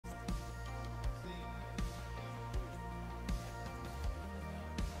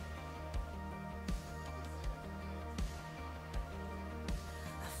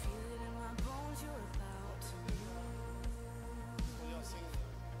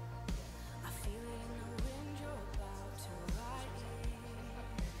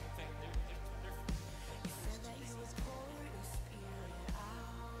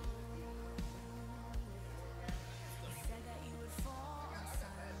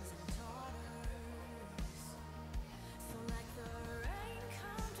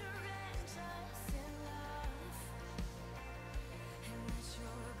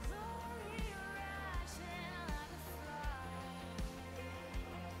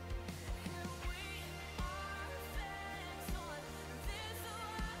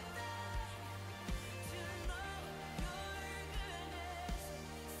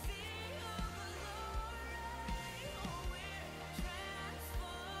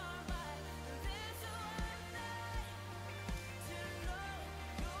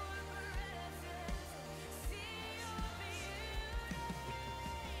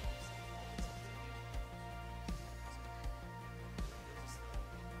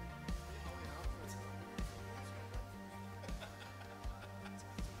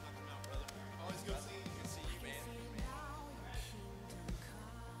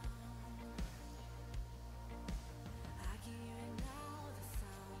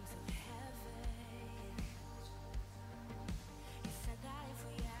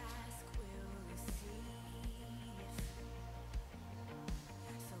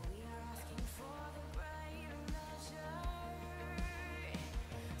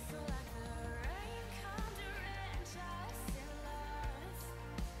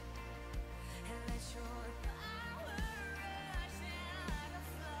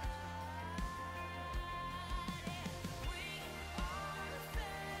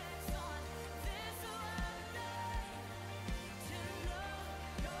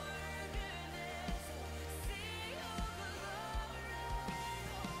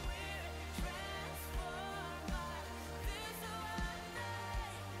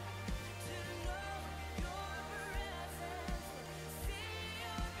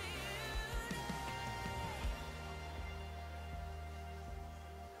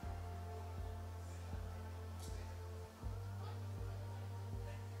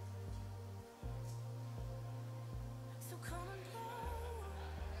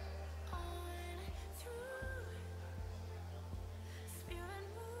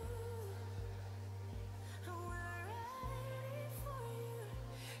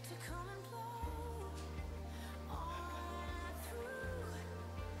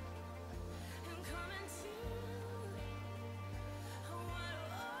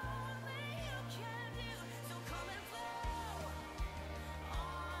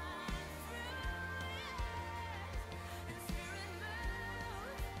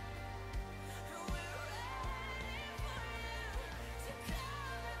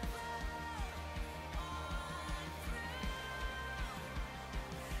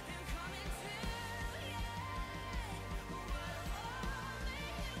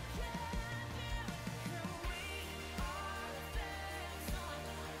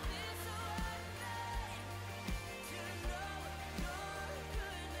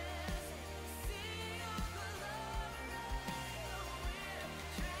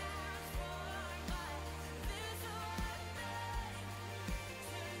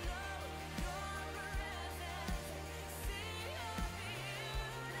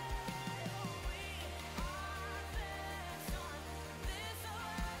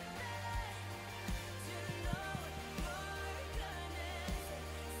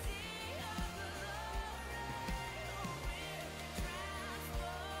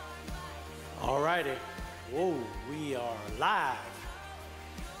All righty. Whoa, we are live.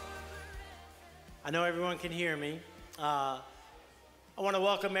 I know everyone can hear me. I want to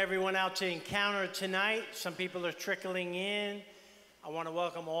welcome everyone out to Encounter tonight. Some people are trickling in. I want to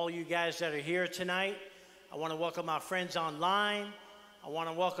welcome all you guys that are here tonight. I want to welcome our friends online. I want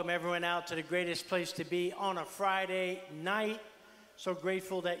to welcome everyone out to the greatest place to be on a Friday night. So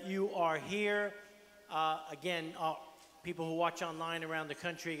grateful that you are here. Again, people who watch online around the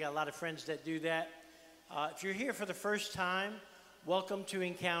country, got a lot of friends that do that. If you're here for the first time, welcome to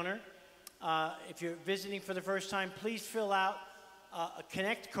Encounter. If you're visiting for the first time, please fill out a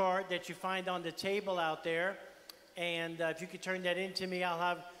Connect card that you find on the table out there. And if you could turn that in to me, I'll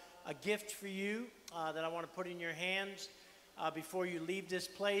have a gift for you that I want to put in your hands before you leave this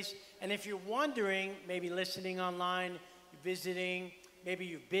place. And if you're wondering, maybe listening online, visiting, maybe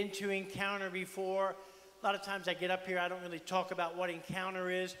you've been to Encounter before, a lot of times I get up here, I don't really talk about what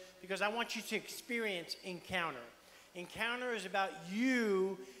Encounter is because I want you to experience Encounter. Encounter is about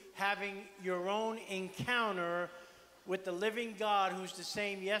you having your own encounter with the living God who's the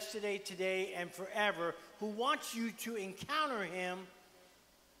same yesterday, today, and forever, who wants you to encounter him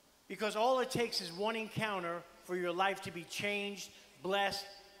because all it takes is one encounter for your life to be changed, blessed,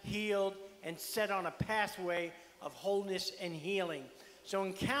 healed, and set on a pathway of wholeness and healing. So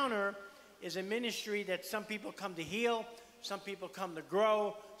Encounter is a ministry that some people come to heal, some people come to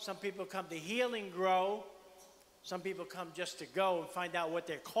grow, some people come to heal and grow, some people come just to go and find out what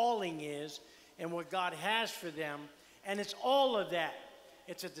their calling is and what God has for them. And it's all of that.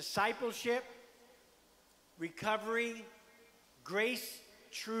 It's a discipleship, recovery, grace,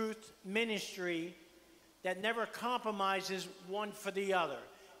 truth ministry that never compromises one for the other.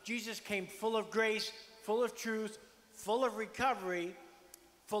 Jesus came full of grace, full of truth, full of recovery,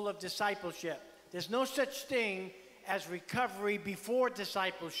 full of discipleship. There's no such thing as recovery before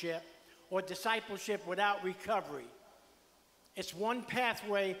discipleship or discipleship without recovery. It's one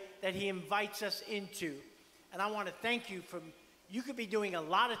pathway that he invites us into. And I want to thank you for, you could be doing a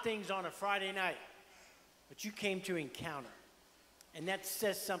lot of things on a Friday night, but you came to Encounter. And that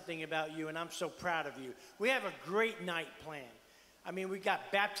says something about you, and I'm so proud of you. We have a great night planned. I mean, we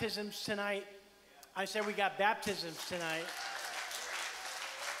got baptisms tonight. I said we got baptisms tonight.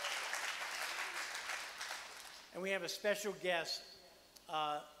 And we have a special guest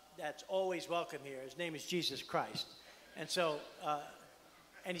that's always welcome here. His name is Jesus Christ. And so,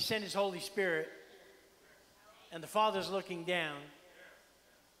 and he sent his Holy Spirit, and the Father's looking down.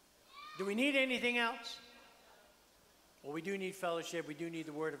 Do we need anything else? Well, we do need fellowship. We do need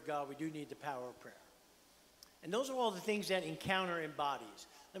the Word of God. We do need the power of prayer. And those are all the things that Encounter embodies.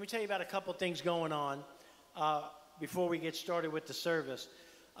 Let me tell you about a couple things going on before we get started with the service.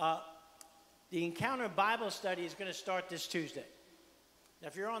 The Encounter Bible study is going to start this Tuesday. Now,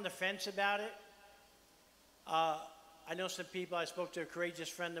 if you're on the fence about it, I know some people, I spoke to a courageous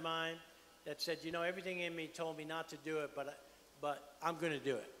friend of mine that said, you know, everything in me told me not to do it, but I'm going to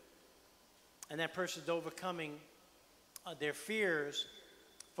do it. And that person's overcoming their fears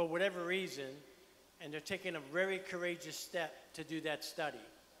for whatever reason, and they're taking a very courageous step to do that study.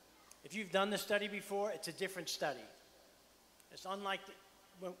 If you've done the study before, it's a different study. It's unlike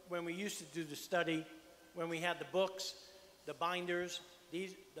when we used to do the study, when we had the books, the binders.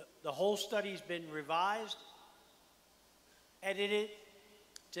 The whole study's been revised, edited.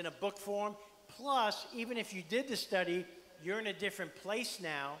 It's in a book form. Plus, even if you did the study, you're in a different place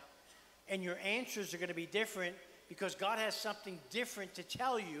now, and your answers are going to be different because God has something different to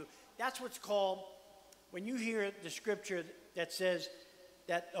tell you. That's what's called, when you hear the scripture that says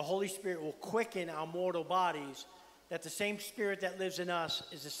that the Holy Spirit will quicken our mortal bodies, that the same Spirit that lives in us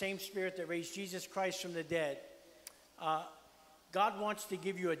is the same Spirit that raised Jesus Christ from the dead. God wants to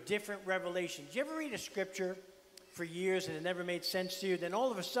give you a different revelation. Did you ever read a scripture for years and it never made sense to you? Then all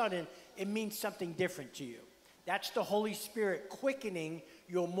of a sudden, it means something different to you. That's the Holy Spirit quickening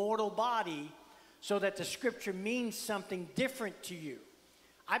your mortal body so that the scripture means something different to you.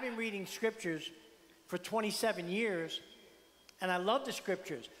 I've been reading scriptures for 27 years, and I love the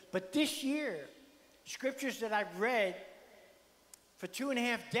scriptures. But this year, scriptures that I've read for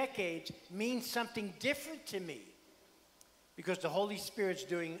 2.5 decades mean something different to me because the Holy Spirit's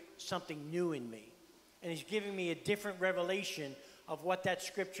doing something new in me. And he's giving me a different revelation of what that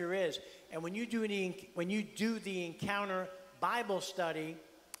scripture is. And when you do the Encounter Bible study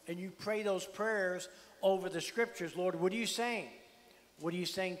and you pray those prayers over the scriptures, Lord, what are you saying? What are you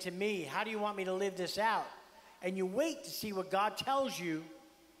saying to me? How do you want me to live this out? And you wait to see what God tells you.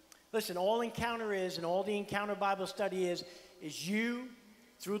 Listen, all Encounter is, and all the Encounter Bible study is you,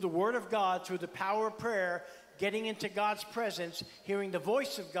 through the Word of God, through the power of prayer, getting into God's presence, hearing the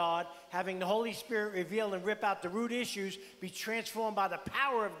voice of God, having the Holy Spirit reveal and rip out the root issues, be transformed by the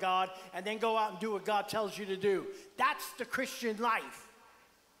power of God, and then go out and do what God tells you to do. That's the Christian life.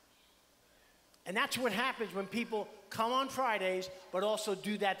 And that's what happens when people come on Fridays, but also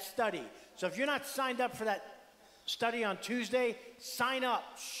do that study. So if you're not signed up for that study on Tuesday, sign up,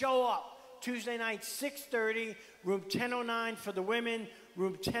 show up. Tuesday night, 6:30, room 1009 for the women,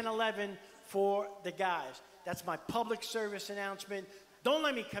 room 1011 for the guys. That's my public service announcement. Don't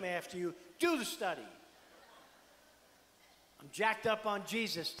let me come after you. Do the study. I'm jacked up on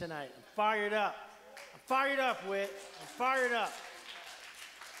Jesus tonight. I'm fired up. I'm fired up, Whit. I'm fired up.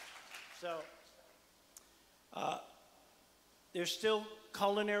 So, there's still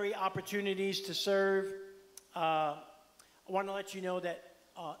culinary opportunities to serve. I want to let you know that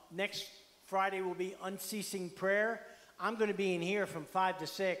next Friday will be unceasing prayer. I'm going to be in here from 5 to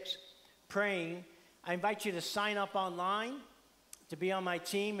 6 praying. I invite you to sign up online to be on my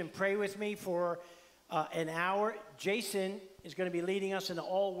team and pray with me for an hour. Jason is going to be leading us in the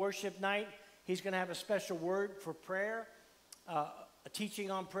all worship night. He's going to have a special word for prayer, a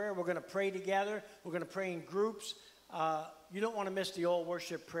teaching on prayer. We're going to pray together. We're going to pray in groups. You don't want to miss the all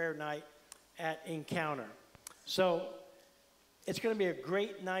worship prayer night at Encounter. So it's going to be a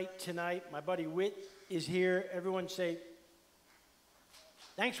great night tonight. My buddy Whit is here. Everyone say,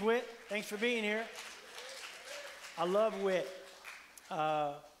 thanks, Whit. Thanks for being here. I love Whit.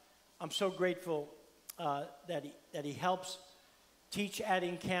 I'm so grateful that he helps teach at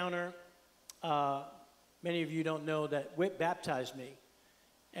Encounter. Many of you don't know that Whit baptized me.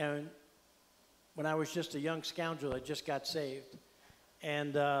 And when I was just a young scoundrel, I just got saved.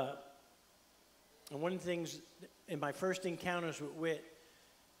 And one of the things in my first encounters with Whit,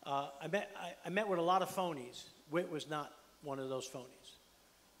 I met with a lot of phonies. Whit was not one of those phonies.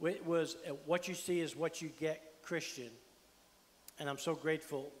 Whit was what you see is what you get Christian. And I'm so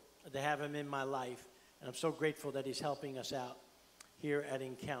grateful to have him in my life. And I'm so grateful that he's helping us out here at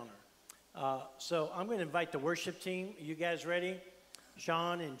Encounter. So I'm going to invite the worship team. Are you guys ready?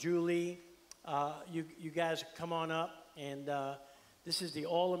 Sean and Julie, you guys come on up. And this is the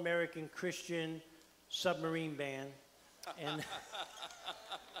All-American Christian Submarine Band. And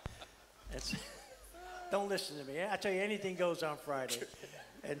don't listen to me. I tell you, anything goes on Friday.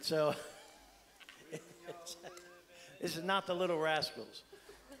 And so this is not the Little Rascals.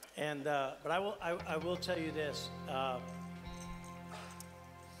 And but I will tell you this.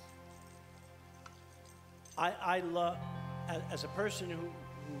 I love, as a person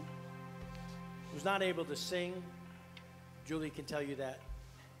who's not able to sing, Julie can tell you that,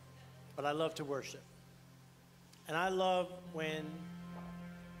 but I love to worship. And I love when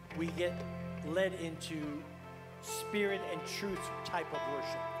we get led into spirit and truth type of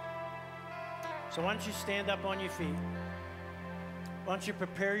worship. So why don't you stand up on your feet? Why don't you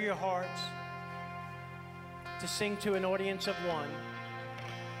prepare your hearts to sing to an audience of one?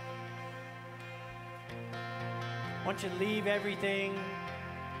 Why don't you leave everything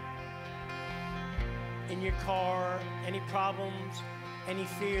in your car, any problems, any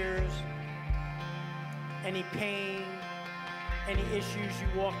fears, any pain, any issues you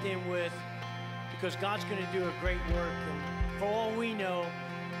walked in with, because God's going to do a great work. And for all we know,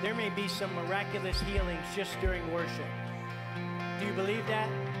 there may be some miraculous healings just during worship. Do you believe that?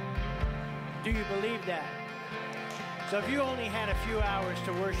 Do you believe that? So if you only had a few hours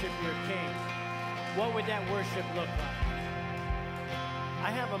to worship your King, what would that worship look like?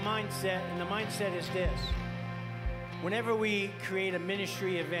 I have a mindset, and the mindset is this. Whenever we create a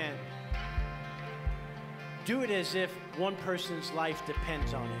ministry event, do it as if one person's life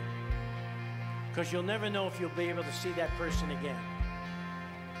depends on it. Because you'll never know if you'll be able to see that person again.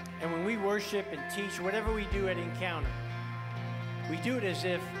 And when we worship and teach, whatever we do at Encounter, we do it as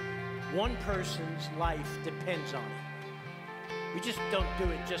if one person's life depends on it. We just don't do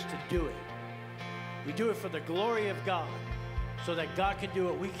it just to do it. We do it for the glory of God, so that God can do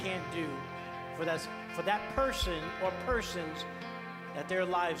what we can't do for that person or persons, that their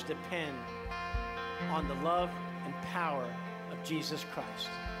lives depend on the love and power of Jesus Christ.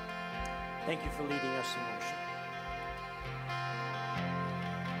 Thank you for leading us in worship.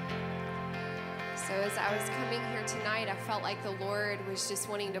 So as I was coming here tonight, I felt like the Lord was just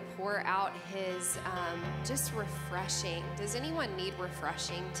wanting to pour out his just refreshing. Does anyone need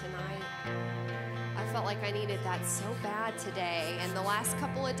refreshing tonight? I felt like I needed that so bad today. And the last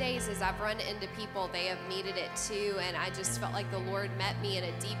couple of days, as I've run into people, they have needed it too. And I just felt like the Lord met me in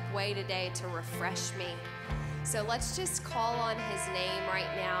a deep way today to refresh me. So let's just call on his name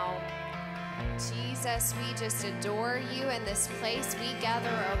right now. Jesus, we just adore you in this place. We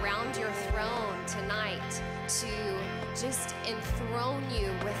gather around your throne tonight to just enthrone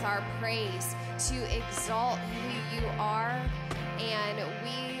you with our praise, to exalt who you are. And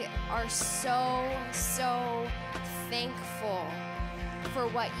we are so, so thankful for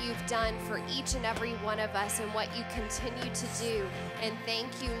what you've done for each and every one of us and what you continue to do. And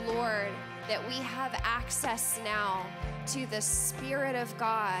thank you, Lord, that we have access now to the Spirit of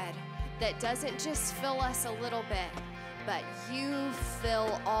God that doesn't just fill us a little bit, but you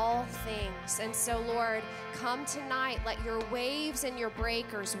fill all things. And so, Lord, come tonight. Let your waves and your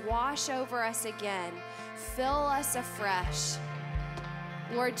breakers wash over us again. Fill us afresh.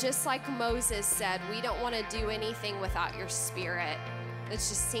 Lord, just like Moses said, we don't want to do anything without your Spirit. It's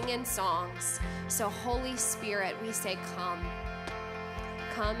just singing songs. So, Holy Spirit, we say, come.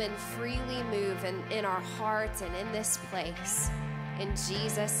 Come and freely move in our hearts and in this place. In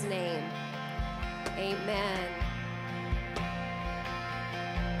Jesus' name, amen.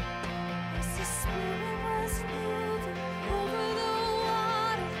 As the Spirit was moving over the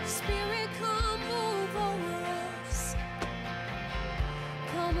water, Spirit, come move over us.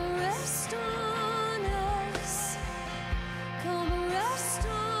 Come rest on us. Come rest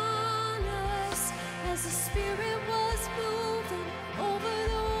on us. As the Spirit was moving over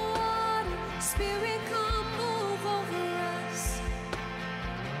the water, Spirit, come move over us.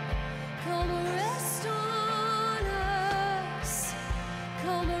 Come rest on us.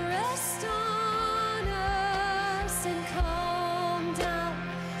 Come rest on us and calm down.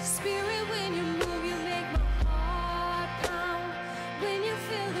 Spirit, when you move, you make my heart pound. When you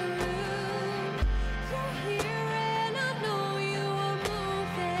fill the room, you're here and I know you are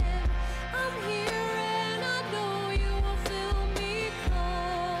moving. I'm here and I know you will fill me.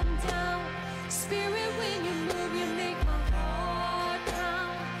 Calm down. Spirit, when you move, you make my heart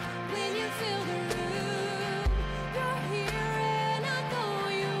pound. When you fill the room, you're here and I know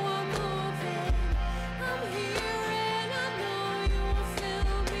you are moving. I'm here and I know you will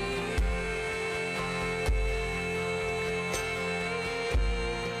fill me.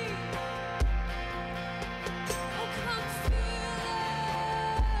 Oh, come fill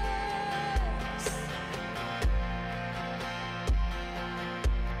us.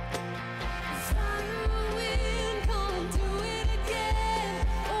 Fire, wind, come do it again.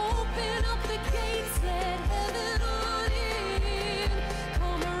 Open up the gates, let heaven on in.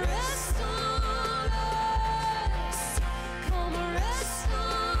 Come rest on us. Come rest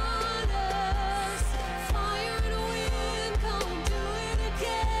on us. Fire and wind, come do it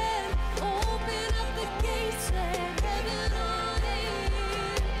again. Open up the gates, let heaven on in.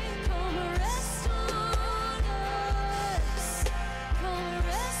 Come rest on us. Come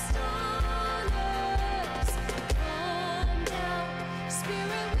rest on us. Calm down.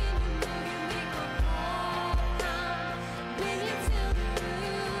 Spirit, when you move, you make my heart pound. When you fill the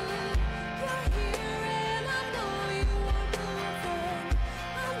room, you're here and I know you are moving.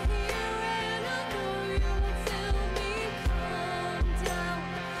 I'm here and I know you will fill me. Calm down.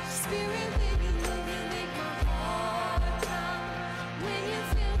 Spirit, when you move, you make my heart pound. When you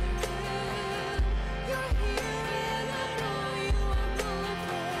fill the room, you're here and I know you are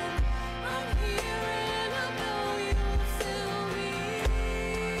moving. I'm here and I know you will fill me.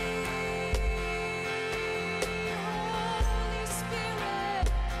 Holy Spirit,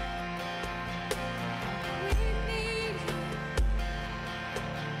 we need you.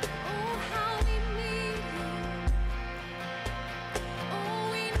 Oh, how we need you. Oh,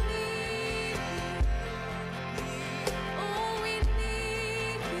 we need you. Oh, we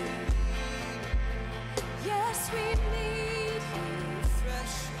need you. Yes, we need you.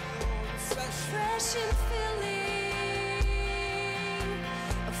 Fresh and filling.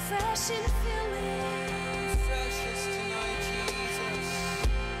 Fresh and filling. Freshness tonight, Jesus.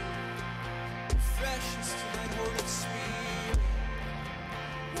 Freshness tonight, Holy Spirit.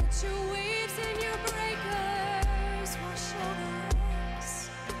 Let your waves and your breakers wash over us.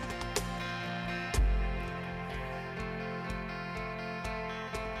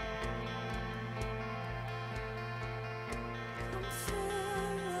 Come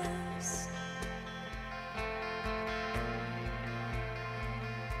fill us.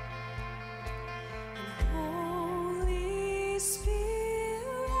 And Holy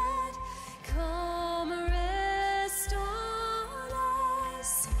Spirit, come rest on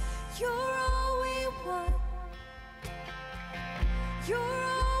us. You're all we want. You're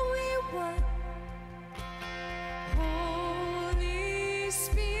all we want. Holy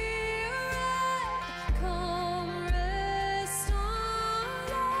Spirit, come rest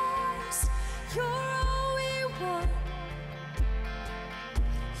on us. You're all we want.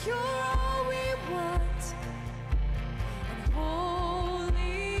 You're all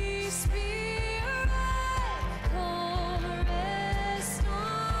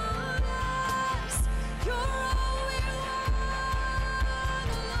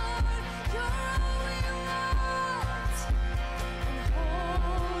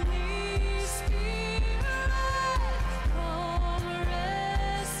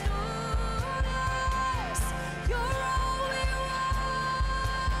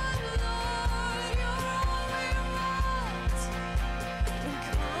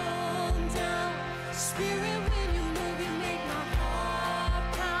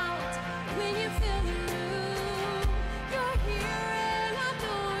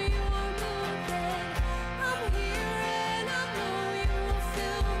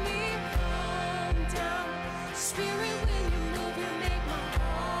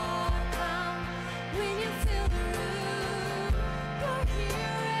when you fill the room. You're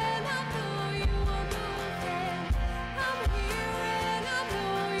here and I know you are moving. I'm here and I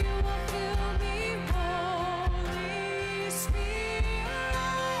know you will fill me. Holy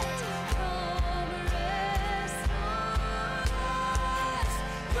Spirit, come rest on us.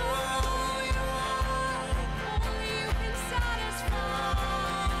 You're all we want, only you can satisfy.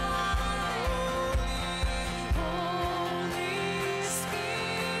 Holy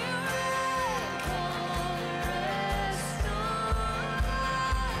Spirit, come rest on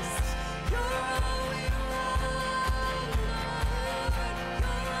us. You're all we want, Lord. You're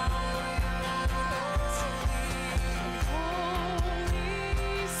all we want.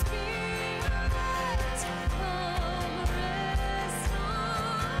 Holy Spirit, come rest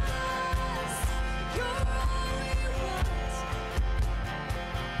on us. You're all we want.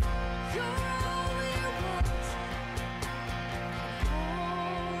 You're all we want.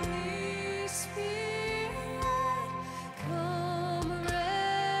 Holy Spirit, come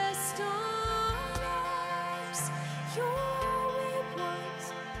rest on us. You're all we want.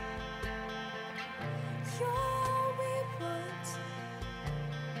 You're all we want.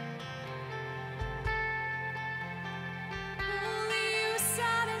 Only you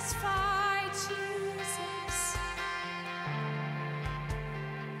satisfy, Jesus.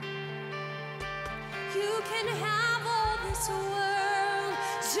 You can have all this world.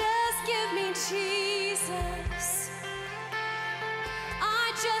 Just give me Jesus.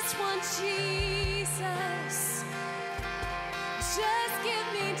 I just want Jesus. Just give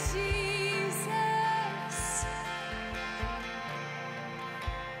me Jesus.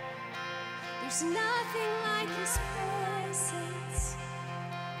 There's nothing like His presence.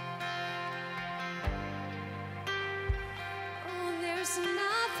 Oh, there's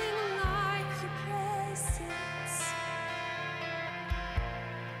nothing like your presence.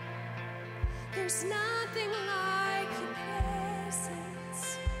 There's nothing like your presence.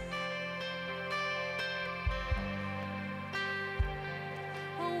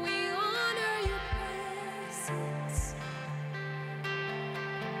 Oh, we honor your presence.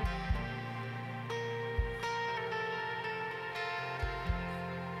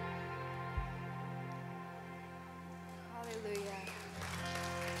 Hallelujah.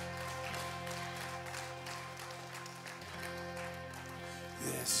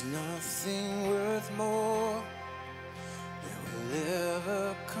 There's nothing worth more that will ever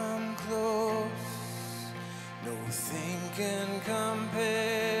come close. Nothing can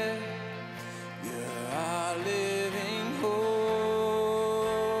compare. You're our living hope.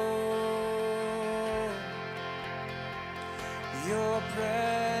 Your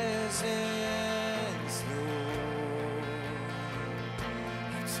presence, Lord.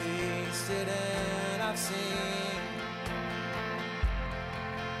 I've tasted and I've seen.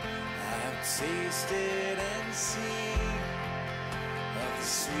 I've tasted and seen of the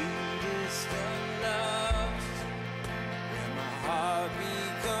sweetest of loves, where my heart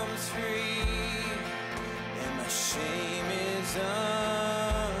becomes free and my shame is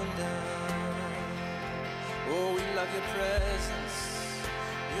undone. Oh, we love your presence,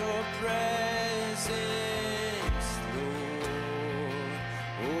 Lord.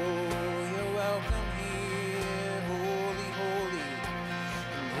 Oh, you're welcome here, holy, holy.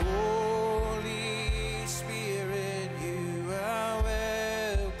 Holy Spirit, you are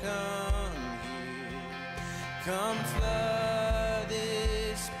welcome here. Come flood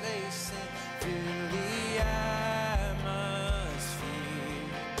this place and fill the atmosphere.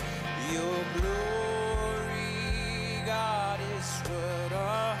 Your glory, God, is what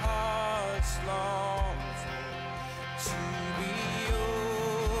our hearts long for. To be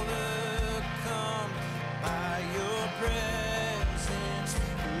overcome by your presence,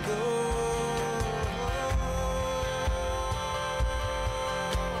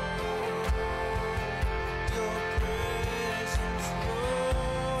 your presence,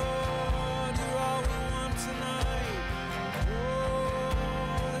 Lord. You're all we want tonight. Oh,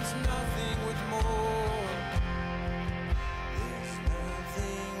 there's nothing worth more. There's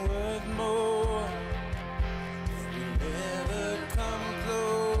nothing worth more that will ever come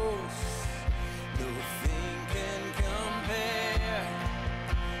close. Nothing can compare.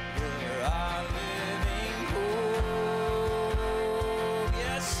 You're our living hope.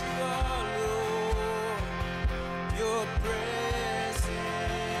 Yes, you are, Lord. Your presence,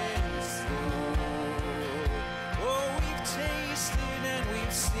 Lord. Oh, we've tasted and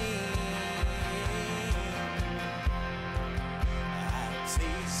we've seen. I've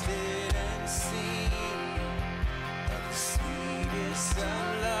tasted and seen of the sweetest of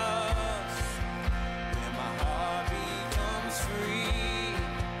loves, where my heart becomes free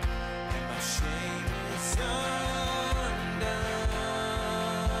and my shame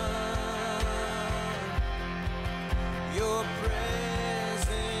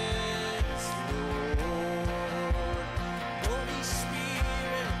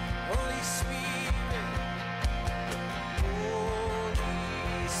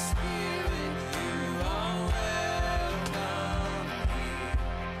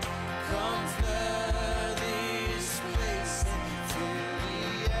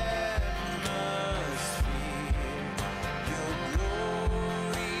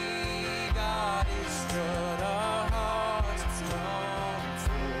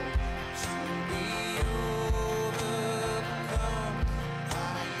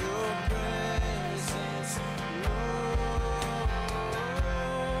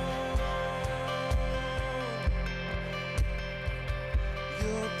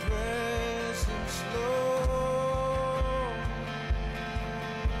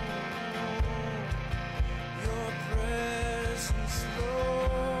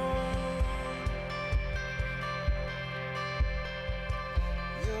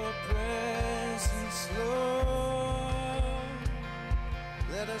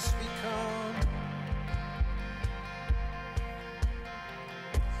us become.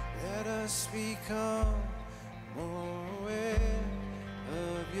 Let us become more aware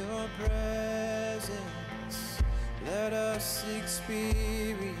of your presence. Let us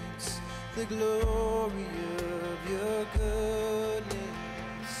experience the glory of your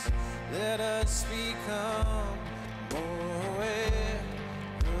goodness. Let us become more aware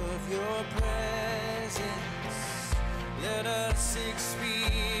of your presence. Let us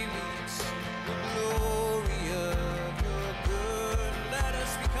experience the glory of your good. Let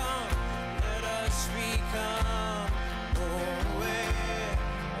us become more aware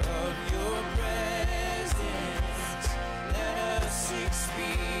of your presence. Let us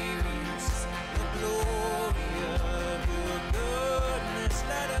experience the glory of your goodness.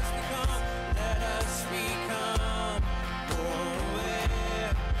 Let us become more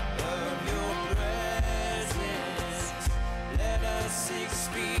aware of your presence. Let us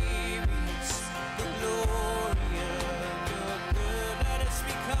experience the glory of your good.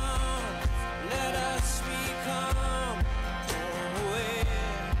 Let us become more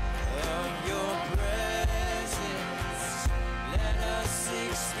aware of your presence. Let us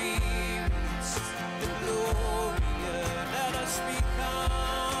experience the glory of. Let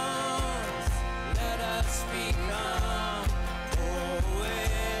us become more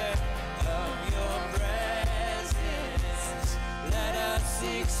aware of your presence. Let us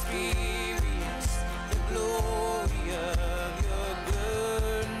experience the glory of your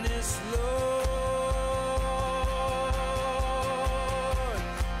goodness, Lord.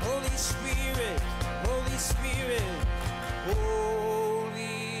 Holy Spirit, Holy Spirit,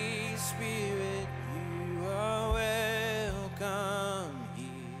 Holy Spirit, you are welcome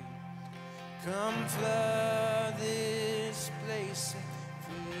here. Come flood this place and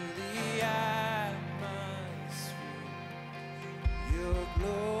fill the atmosphere. Your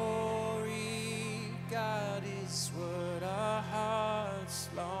glory, God, is what our hearts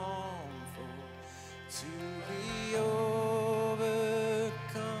long for. To be overcome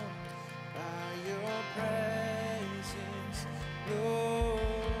by your presence, Lord.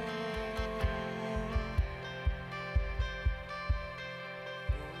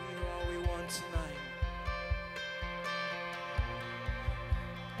 You're all we want tonight.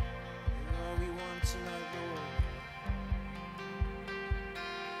 You're all we want tonight, Lord.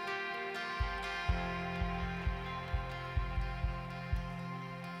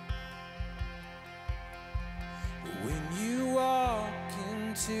 When you walk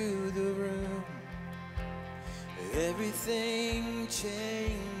into the room, everything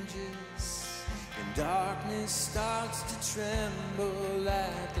changes, and darkness starts to tremble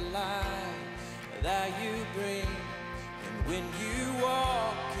at the light that you bring. And when you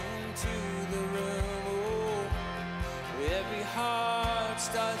walk into the room, oh, every heart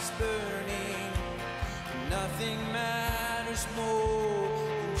starts burning. Nothing matters more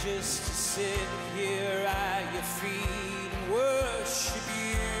than just to sit here at your feet and worship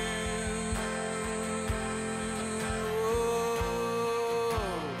you.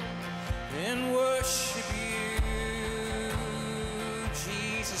 And worship you.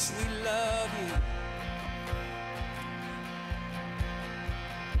 Jesus, we love you.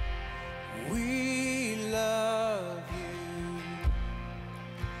 We love you.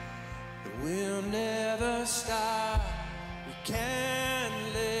 We'll never stop. We can't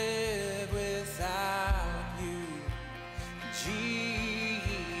live without you.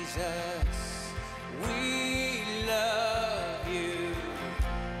 Jesus, we love you.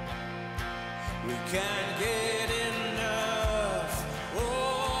 We can't get enough.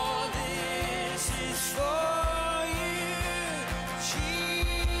 All this is for you,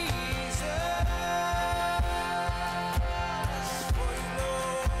 Jesus. For you,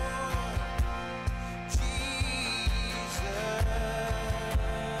 Lord. Jesus.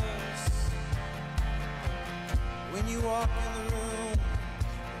 When you walk in the room,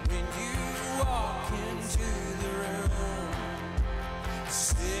 when you walk into the room,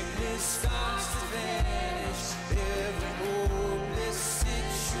 sickness starts to vanish. Every hopeless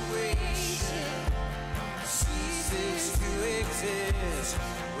situation ceases to exist.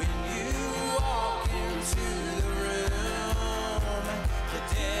 When you walk into the room, the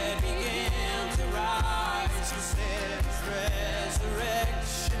dead begin to rise. 'Cause there's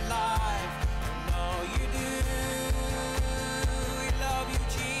resurrection life. And all you do, we love you,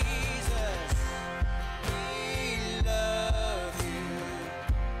 Jesus. We love you.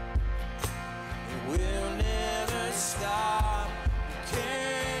 We'll never stop.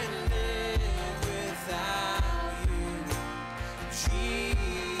 Can't live without you,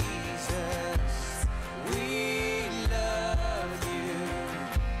 Jesus. We love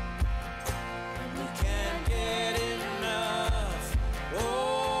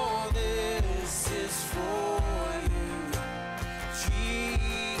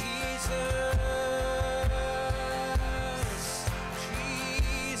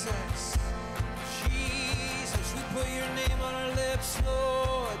lips,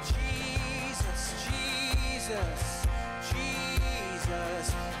 Lord. Jesus, Jesus, Jesus,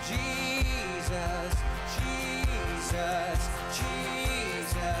 Jesus, Jesus,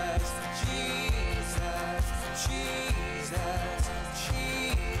 Jesus, Jesus, Jesus,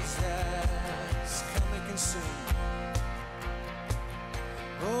 Jesus. Come and consume.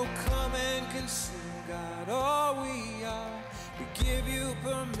 Oh, come and consume, God, all we are. We give you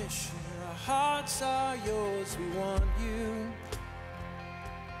permission. Our hearts are yours. We want you.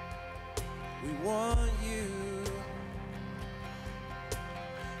 We want you.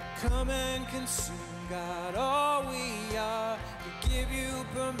 Come and consume, God, all we are. We give you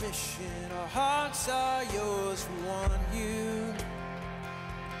permission. Our hearts are yours. We want you.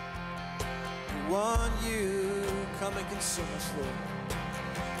 We want you. Come and consume us, Lord.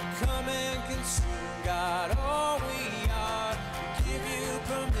 Come and consume, God, all we are. We give you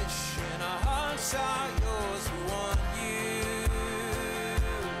permission. Our hearts are yours. We want you.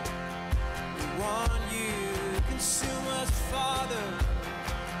 We want you. Consume us, Father.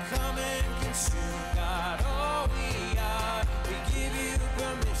 Come and consume, God, all we are. We give you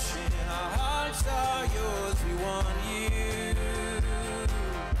permission. Our hearts are yours. We want you.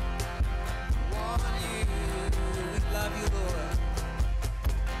 We want you. We love you, Lord.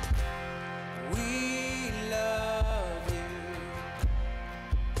 We love you.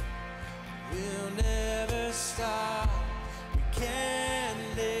 We'll never stop. We can't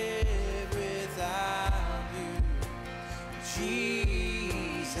live without you.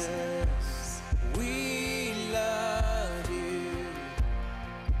 Jesus, we love you.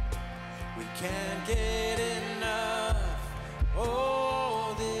 We can't get enough.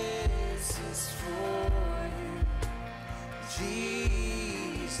 Oh, this is for you.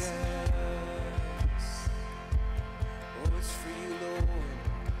 Jesus. Oh, it's for you, Lord.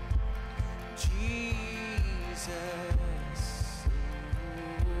 Jesus.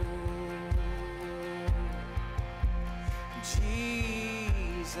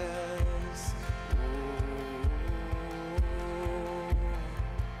 Jesus.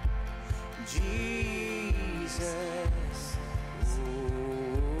 Jesus.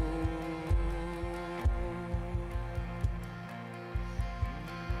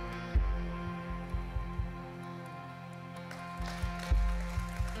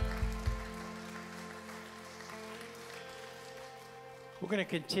 We're going to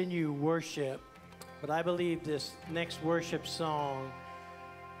continue worship, but I believe this next worship song,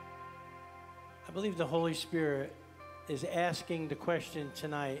 I believe the Holy Spirit is asking the question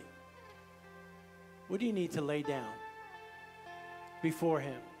tonight, what do you need to lay down before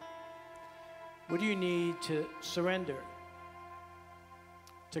Him? What do you need to surrender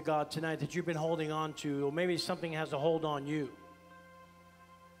to God tonight that you've been holding on to? Or maybe something has a hold on you.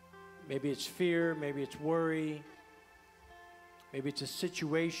 Maybe it's fear, maybe it's worry, maybe it's a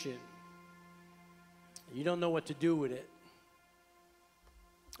situation. You don't know what to do with it.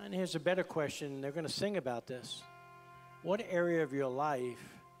 And here's a better question. They're going to sing about this. What area of your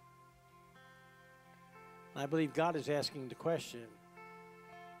life, I believe God is asking the question,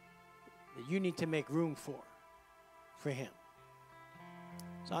 that you need to make room for Him.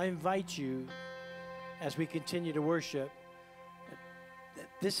 So I invite you, as we continue to worship, that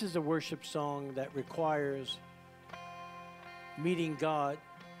this is a worship song that requires meeting God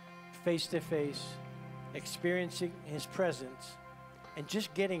face to face, experiencing His presence, and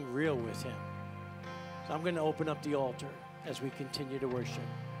just getting real with Him. So I'm going to open up the altar as we continue to worship.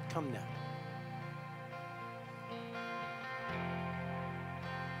 Come now.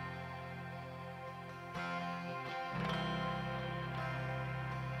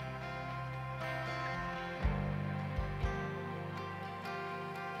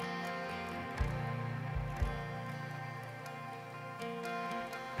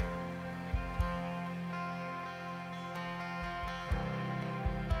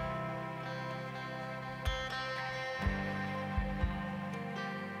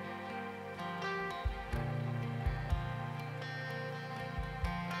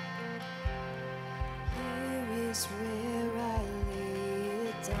 is where I lay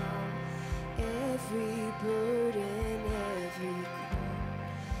it down. Every burden, every crown.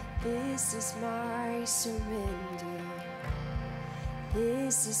 This is my surrender.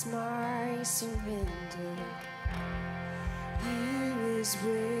 This is my surrender. Here is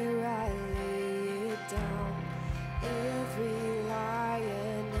where I lay it down. Every lie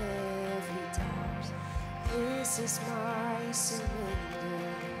and every doubt. This is my surrender.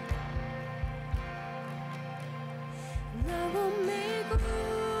 And I will make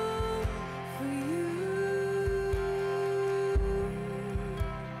room for you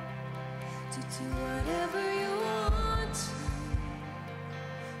to do whatever you want to.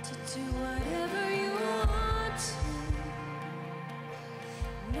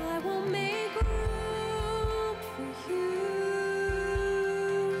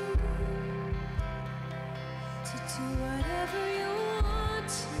 do whatever you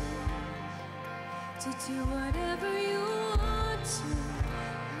want to do whatever you want to,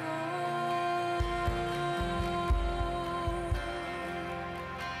 Lord.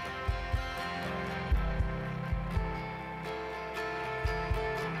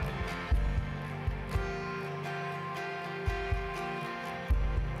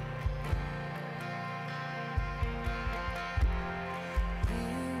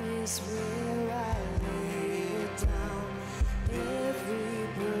 Here is where I lay it down, every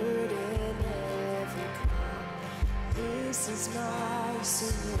burden, every crown. This is my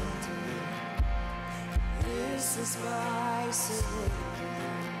surrender. This is my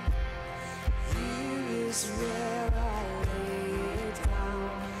surrender. Here is where I lay it down,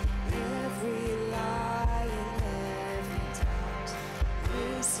 every lie and every doubt.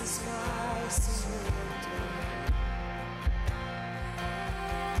 This is my surrender.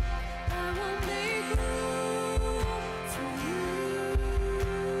 I will make room for you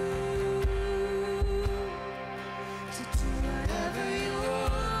to do whatever you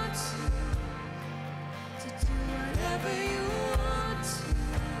want to do whatever you want to.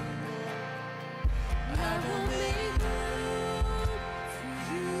 I will make room for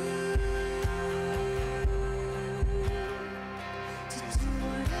you to do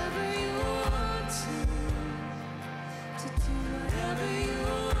whatever you want to do whatever you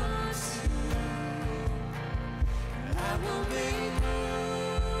want to. I will make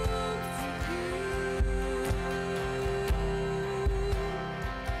room for you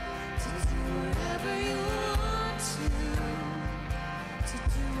to do whatever you want to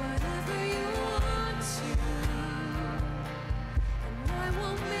do whatever you want to. And I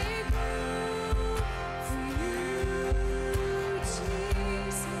will make room for you, Jesus,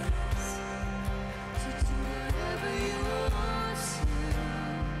 to do whatever you want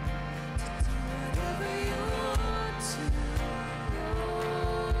to do whatever you want to,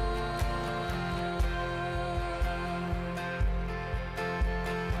 Lord.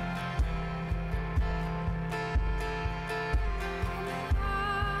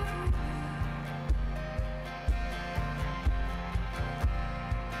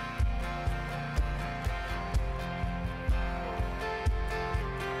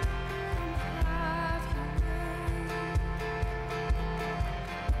 Have your way.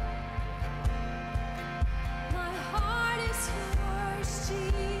 My heart is yours,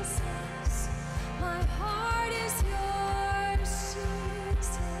 Jesus. My heart is yours,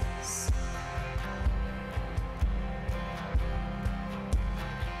 Jesus.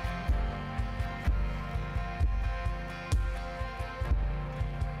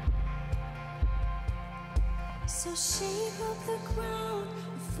 So shake up the ground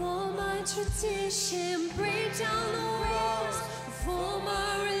for my tradition, break down the walls for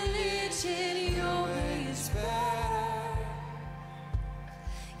my religion. Your way is better.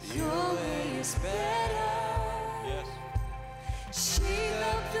 Your way is better. Yes. Shake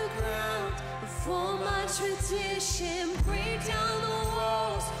up the ground for my tradition, break down the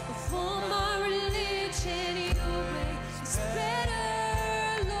walls for my religion. Your way is better,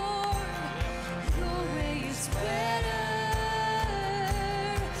 Lord. Your way is better.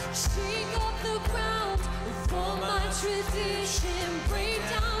 Shake up the ground for my tradition, break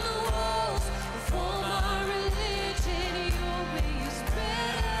down the walls for my religion. Your way is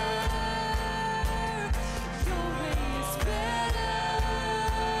better. Your way is better.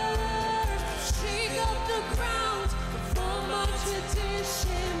 Shake up the ground for my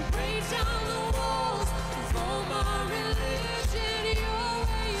tradition, break down the walls for my religion. Your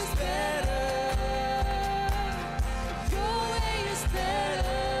way is better. Your way is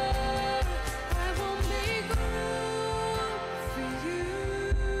better. I will make room for you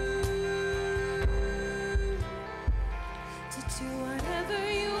to do whatever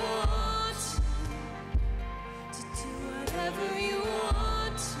you want to do whatever you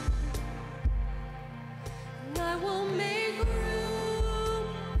want. And I will make room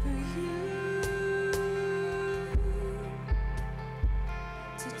for you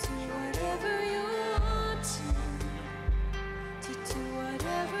to do whatever you want to do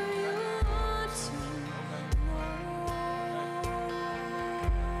whatever you want to, Lord.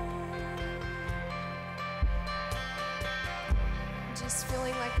 Just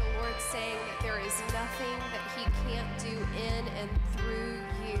feeling like the Lord's saying that there is nothing that He can't do in and through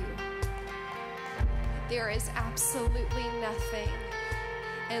you. There is absolutely nothing.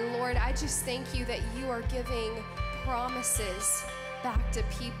 And Lord, I just thank you that you are giving promises back to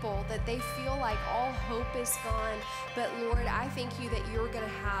people that they feel like all hope is gone. But Lord, I thank you that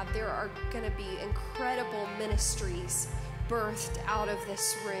there are going to be incredible ministries birthed out of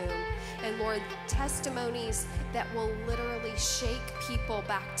this room. And Lord, testimonies that will literally shake people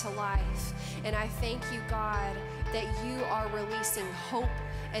back to life. And I thank you, God, that you are releasing hope,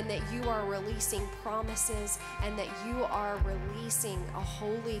 and that you are releasing promises, and that you are releasing a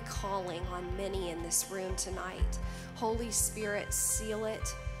holy calling on many in this room tonight. Holy Spirit, seal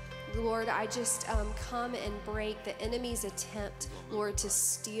it. Lord, I just come and break the enemy's attempt, Lord, to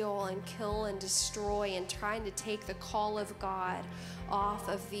steal and kill and destroy and trying to take the call of God off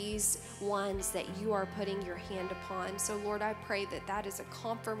of these ones that you are putting your hand upon. So, Lord, I pray that that is a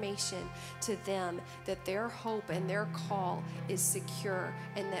confirmation to them that their hope and their call is secure,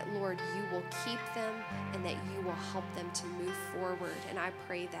 and that, Lord, you will keep them and that you will help them to move forward. And I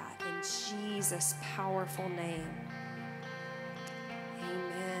pray that in Jesus' powerful name.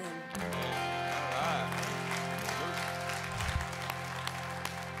 Amen. All right.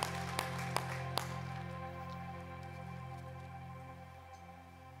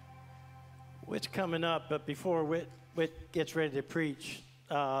 Whit's coming up, but before Whit gets ready to preach,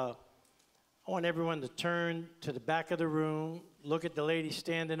 I want everyone to turn to the back of the room, look at the lady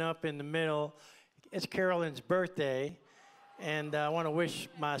standing up in the middle. It's Carolyn's birthday, and I want to wish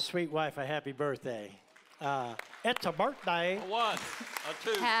my sweet wife a happy birthday. It's a birthday. A one, a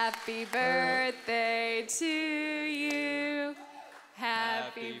two. Happy birthday to you.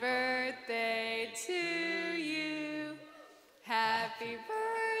 Happy birthday to you. Happy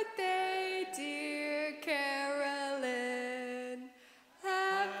birthday, dear Carolyn.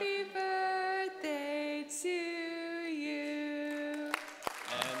 Happy birthday to you.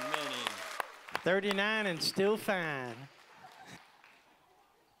 And many. 39 and still fine.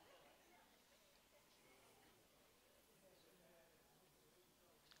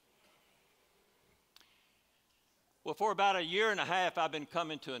 Well, for about a year and a half, I've been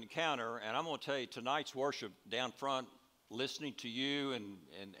coming to Encounter, and I'm going to tell you, tonight's worship down front, listening to you and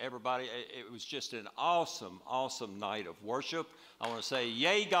everybody, it was just an awesome, awesome night of worship. I want to say,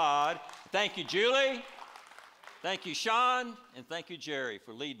 yay, God. Thank you, Julie. Thank you, Sean. And thank you, Jerry,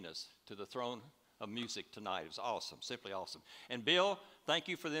 for leading us to the throne of music tonight. It was awesome, simply awesome. And Bill, thank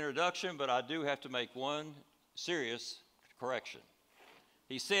you for the introduction, but I do have to make one serious correction.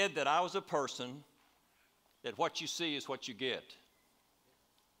 He said that I was a person that what you see is what you get.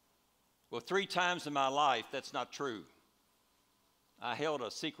 Well, 3 times in my life, that's not true. I held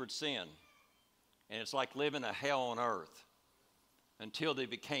a secret sin, and it's like living a hell on earth until they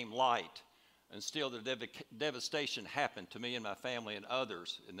became light, and still the devastation happened to me and my family and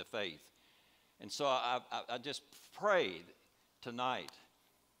others in the faith. And so I just prayed tonight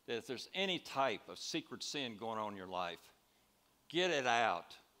that if there's any type of secret sin going on in your life, get it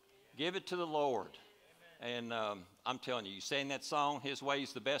out. Give it to the Lord. And I'm telling you, you sang that song, His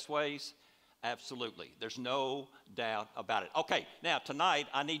Ways, the Best Ways? Absolutely. There's no doubt about it. Okay, now tonight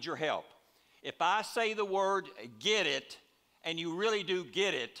I need your help. If I say the word get it, and you really do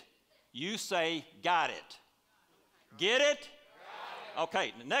get it, you say got it. Get it?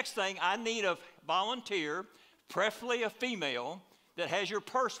 Okay, the next thing, I need a volunteer, preferably a female, that has your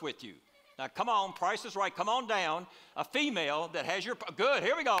purse with you. Now come on, Price is Right, come on down. A female that has your, good,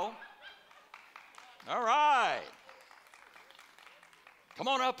 here we go. All right. Come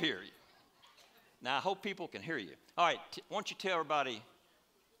on up here. Now, I hope people can hear you. All right, why don't you tell everybody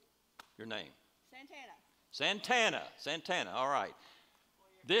your name? Santana, all right.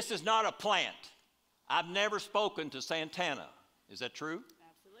 This is not a plant. I've never spoken to Santana. Is that true?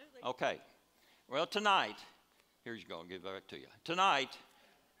 Absolutely. Okay. Well, tonight, here you go, I'll give it back to you. Tonight,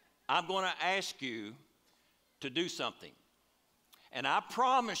 I'm going to ask you to do something. And I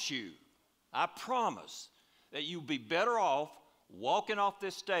promise that you'll be better off walking off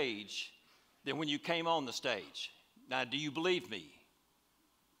this stage than when you came on the stage. Now, do you believe me?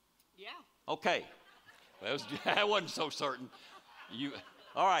 Yeah. Okay. Well, I wasn't so certain.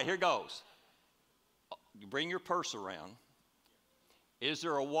 All right, here goes. You bring your purse around. Is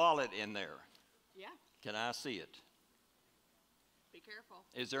there a wallet in there? Yeah. Can I see it? Be careful.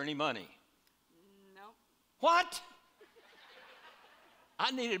 Is there any money? No. What? I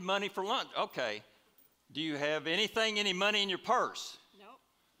needed money for lunch. Okay. Do you have any money in your purse? Nope.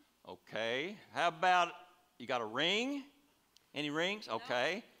 Okay. How about, you got a ring? Any rings? No.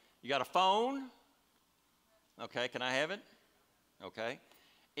 Okay. You got a phone? Okay, can I have it? Okay.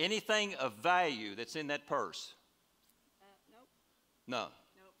 Anything of value that's in that purse? Nope. No.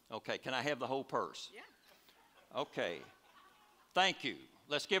 Nope. Okay, can I have the whole purse? Yeah. Okay. Thank you.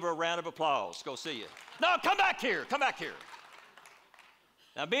 Let's give her a round of applause. Go see you. No, come back here. Come back here.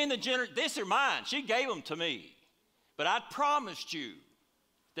 Now, being the generous, these are mine. She gave them to me. But I promised you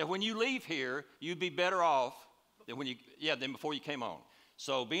that when you leave here, you'd be better off Then before you came on.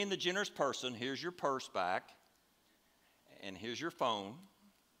 So being the generous person, here's your purse back, and here's your phone,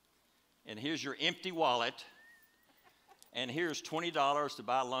 and here's your empty wallet, and here's $20 to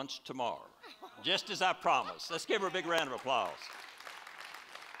buy lunch tomorrow, just as I promised. Let's give her a big round of applause.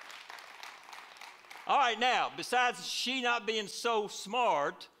 All right, now, besides she not being so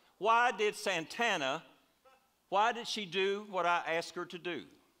smart, why did she do what I asked her to do?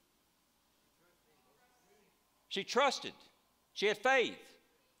 She trusted. She had faith.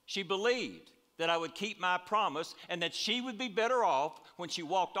 She believed that I would keep my promise and that she would be better off when she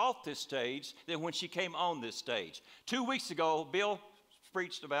walked off this stage than when she came on this stage. 2 weeks ago, Bill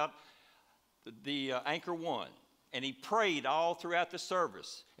preached about the Anchor One, and he prayed all throughout the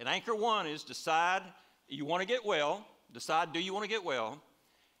service. And Anchor One is decide you want to get well. Decide, do you want to get well?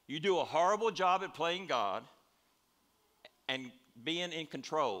 You do a horrible job at playing God and being in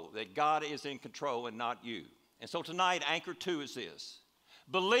control, that God is in control and not you. And so tonight, Anchor 2 is this.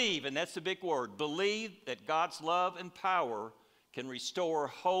 Believe, and that's the big word, believe that God's love and power can restore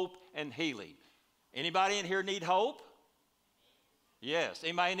hope and healing. Anybody in here need hope? Yes.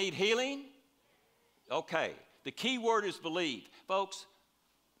 Anybody need healing? Okay. The key word is believe. Folks,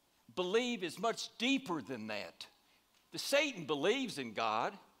 believe is much deeper than that. Satan believes in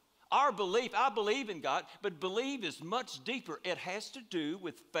God. Our belief, I believe in God, but believe is much deeper. It has to do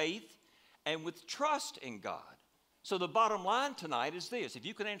with faith and with trust in God. So the bottom line tonight is this. If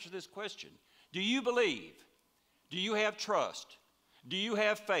you can answer this question, do you believe? Do you have trust? Do you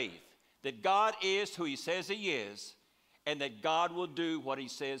have faith that God is who he says he is and that God will do what he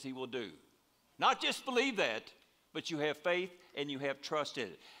says he will do? Not just believe that, but you have faith and you have trust in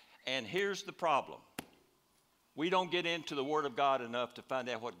it. And here's the problem. We don't get into the Word of God enough to find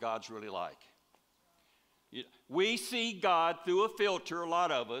out what God's really like. We see God through a filter, a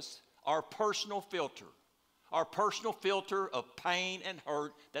lot of us, our personal filter. Our personal filter of pain and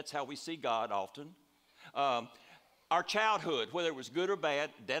hurt, that's how we see God often. Our childhood, whether it was good or bad,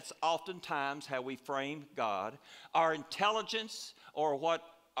 that's oftentimes how we frame God. Our intelligence, or what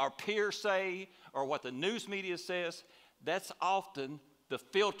our peers say, or what the news media says, that's often the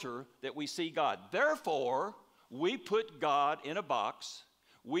filter that we see God. Therefore, we put God in a box.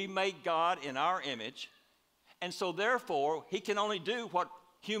 We make God in our image. And so therefore, he can only do what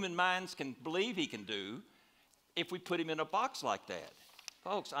human minds can believe he can do if we put him in a box like that.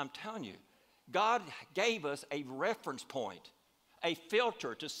 Folks, I'm telling you, God gave us a reference point, a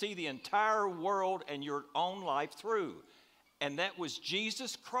filter to see the entire world and your own life through. And that was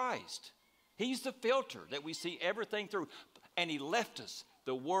Jesus Christ. He's the filter that we see everything through. And he left us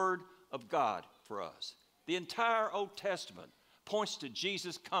the Word of God for us. The entire Old Testament points to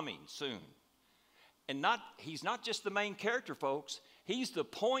Jesus coming soon. And he's not just the main character, folks. He's the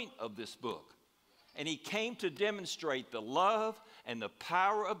point of this book. And he came to demonstrate the love and the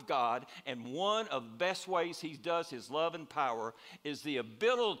power of God. And one of the best ways he does his love and power is the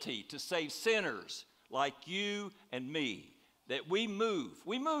ability to save sinners like you and me. That we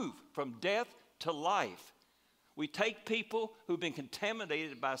move from death to life. We take people who've been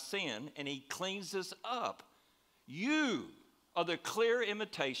contaminated by sin and he cleans us up. You are the clear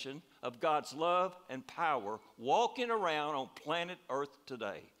imitation of God's love and power walking around on planet Earth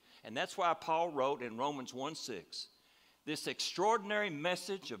today. And that's why Paul wrote in Romans 1:6, this extraordinary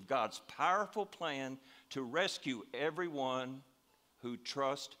message of God's powerful plan to rescue everyone who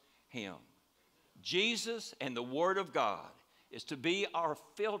trusts him. Jesus and the Word of God is to be our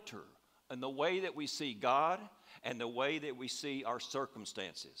filter in the way that we see God and the way that we see our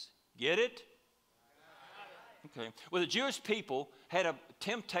circumstances. Get it? Okay. Well, the Jewish people had a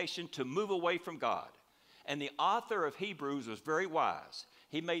temptation to move away from God. And the author of Hebrews was very wise.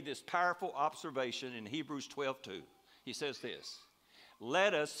 He made this powerful observation in Hebrews 12:2. He says this,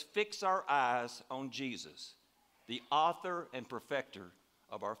 let us fix our eyes on Jesus, the author and perfecter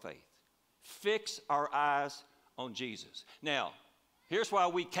of our faith. Fix our eyes on Jesus. Now, here's why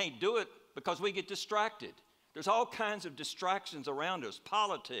we can't do it, because we get distracted. There's all kinds of distractions around us.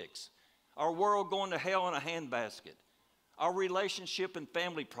 Politics, our world going to hell in a handbasket, our relationship and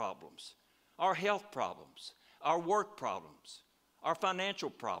family problems, our health problems, our work problems, our financial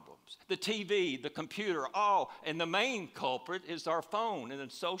problems, the TV, the computer, all. And the main culprit is our phone and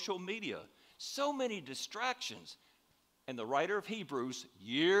the social media. So many distractions. And the writer of Hebrews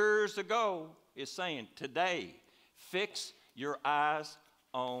years ago is saying, today, fix your eyes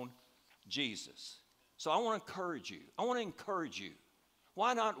on Jesus. So I want to encourage you.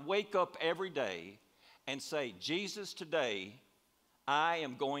 Why not wake up every day and say, Jesus, today, I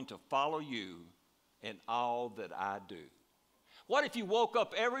am going to follow you in all that I do. What if you woke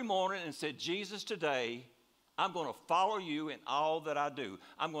up every morning and said, Jesus, today, I'm going to follow you in all that I do.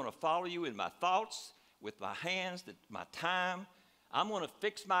 I'm going to follow you in my thoughts, with my hands, my time. I'm going to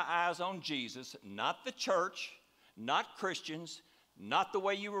fix my eyes on Jesus, not the church, not Christians, not the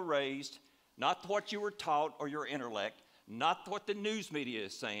way you were raised, not what you were taught or your intellect, not what the news media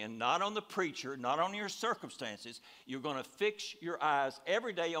is saying, not on the preacher, not on your circumstances. You're going to fix your eyes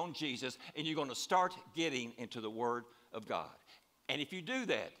every day on Jesus, and you're going to start getting into the Word of God. And if you do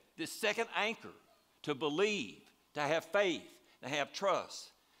that, this second anchor, to believe, to have faith, to have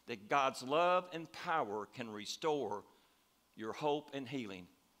trust that God's love and power can restore your hope and healing,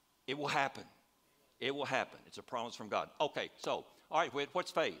 it will happen. It will happen. It's a promise from God. Okay, so, all right, Whit,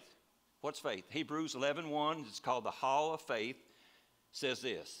 what's faith? What's faith? Hebrews 11:1, it's called the Hall of Faith, says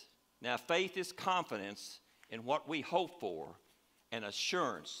this. Now, faith is confidence in what we hope for and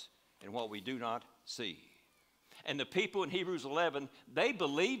assurance in what we do not see. And the people in Hebrews 11, they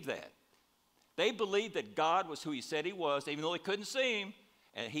believed that. They believed that God was who he said he was, even though they couldn't see him,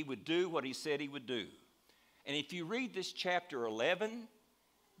 and he would do what he said he would do. And if you read this chapter 11,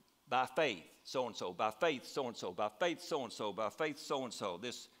 by faith, so-and-so, by faith, so-and-so, by faith, so-and-so, by faith, so-and-so,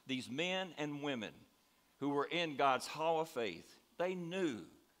 these men and women who were in God's hall of faith, they knew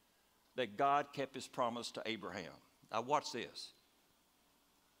that God kept his promise to Abraham. Now watch this.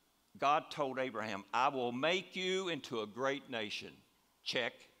 God told Abraham, I will make you into a great nation.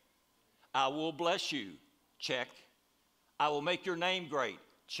 Check. I will bless you. Check. I will make your name great.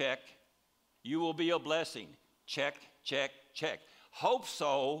 Check. You will be a blessing. Check, check, check. Hope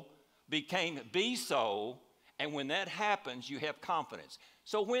so became be so, and when that happens, you have confidence.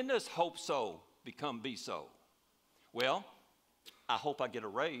 So when does hope so become be so? Well, I hope I get a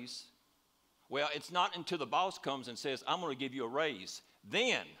raise. Well, it's not until the boss comes and says, I'm going to give you a raise.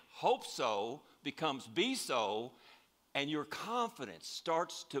 Then hope so becomes be so, and your confidence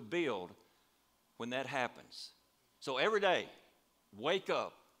starts to build when that happens. So every day, wake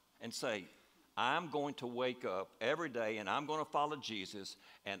up and say, I'm going to wake up every day and I'm going to follow Jesus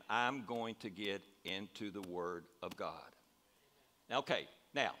and I'm going to get into the Word of God. Okay,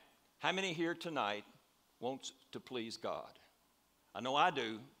 now, how many here tonight want to please God? I know I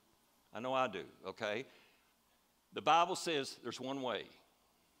do. I know I do, okay? The Bible says there's one way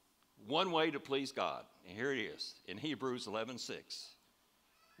to please God. And here it is in Hebrews 11:6.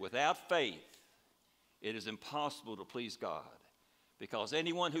 Without faith, it is impossible to please God, because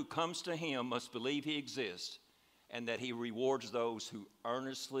anyone who comes to him must believe he exists and that he rewards those who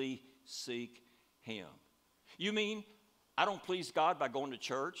earnestly seek him. You mean I don't please God by going to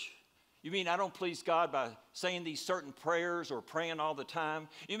church? You mean I don't please God by saying these certain prayers or praying all the time?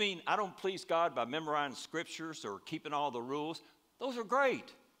 You mean I don't please God by memorizing scriptures or keeping all the rules? Those are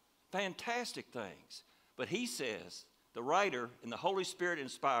great, fantastic things. But he says, the writer and the Holy Spirit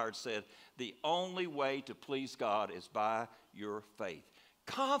inspired said, the only way to please God is by your faith.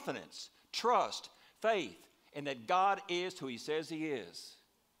 Confidence, trust, faith, and that God is who he says he is,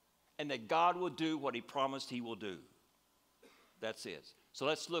 and that God will do what he promised he will do. That's it. So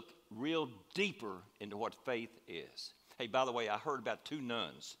let's look real deeper into what faith is. Hey, by the way, I heard about two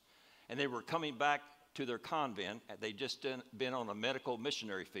nuns, and they were coming back to their convent. They'd just been on a medical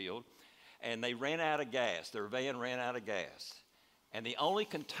missionary field, and they ran out of gas. Their van ran out of gas. And the only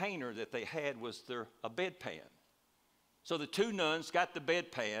container that they had was a bedpan. So the two nuns got the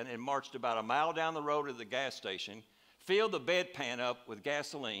bedpan and marched about a mile down the road to the gas station, filled the bedpan up with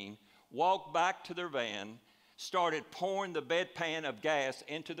gasoline, walked back to their van, started pouring the bedpan of gas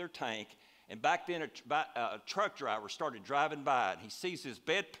into their tank, and back then a truck driver started driving by, and he sees his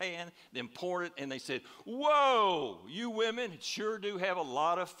bedpan, then poured it, and they said, whoa, you women sure do have a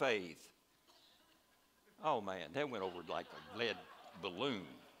lot of faith. Oh, man, that went over like a lead balloon.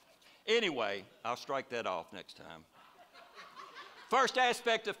 Anyway, I'll strike that off next time. First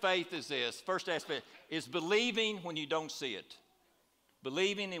aspect of faith is this. First aspect is believing when you don't see it.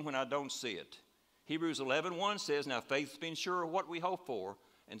 Believing in when I don't see it. Hebrews 11:1 says, now faith's being sure of what we hope for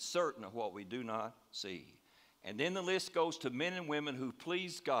and certain of what we do not see. And then the list goes to men and women who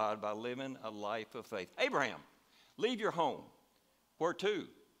please God by living a life of faith. Abraham, leave your home. Where to?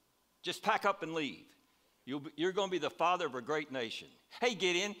 Just pack up and leave. You're going to be the father of a great nation. Hey,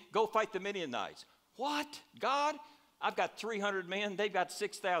 Gideon, go fight the Midianites. What? God? I've got 300 men. They've got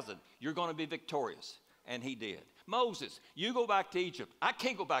 6,000. You're going to be victorious. And he did. Moses, you go back to Egypt. I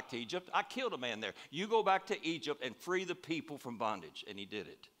can't go back to Egypt. I killed a man there. You go back to Egypt and free the people from bondage. And he did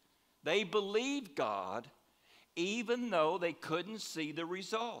it. They believed God even though they couldn't see the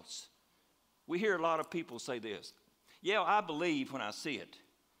results. We hear a lot of people say this. Yeah, I believe when I see it.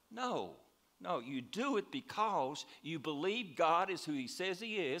 No, you do it because you believe God is who he says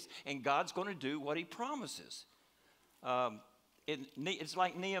he is, and God's going to do what he promises. It's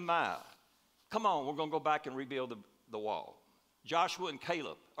like Nehemiah. Come on, we're going to go back and rebuild the wall. Joshua and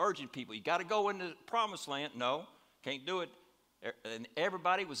Caleb urging people, you got to go into the promised land. No, can't do it. And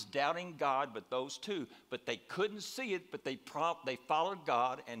everybody was doubting God but those two. But they couldn't see it, but they followed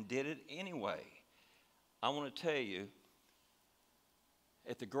God and did it anyway. I want to tell you,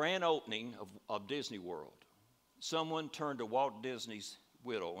 at the grand opening of Disney World, someone turned to Walt Disney's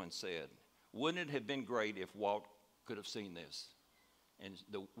widow and said, wouldn't it have been great if Walt could have seen this? And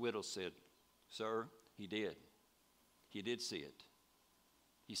the widow said, sir, he did. He did see it.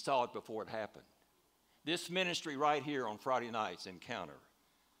 He saw it before it happened. This ministry right here on Friday nights, Encounter,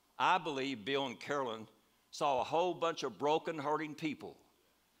 I believe Bill and Carolyn saw a whole bunch of broken, hurting people.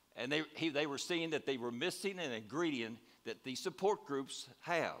 And they were seeing that they were missing an ingredient that these support groups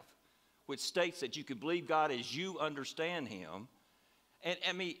have, which states that you can believe God as you understand him. And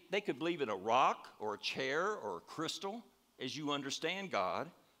I mean, they could believe in a rock or a chair or a crystal as you understand God.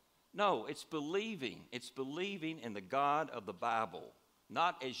 No, it's believing. It's believing in the God of the Bible,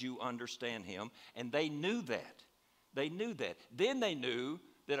 not as you understand him. And they knew that. They knew that. Then they knew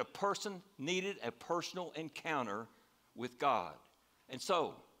that a person needed a personal encounter with God. And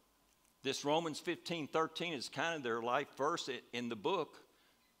so, this Romans 15:13 is kind of their life verse in the book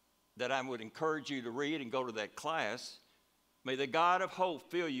that I would encourage you to read and go to that class. May the God of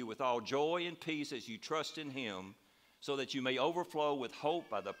hope fill you with all joy and peace as you trust in him, so that you may overflow with hope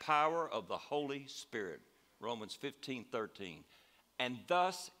by the power of the Holy Spirit. Romans 15:13. And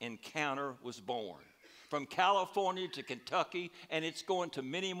thus Encounter was born. From California to Kentucky, and it's going to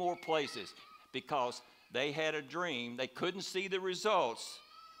many more places because they had a dream. They couldn't see the results,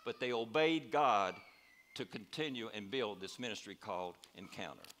 but they obeyed God to continue and build this ministry called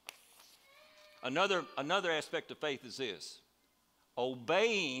Encounter. Another aspect of faith is this: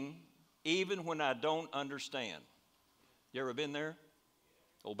 obeying even when I don't understand. You ever been there?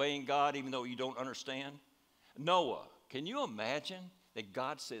 Obeying God even though you don't understand? Noah, can you imagine that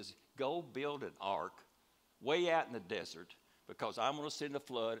God says, go build an ark way out in the desert because I'm going to send a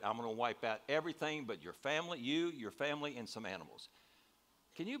flood. I'm going to wipe out everything but your family, your family, and some animals.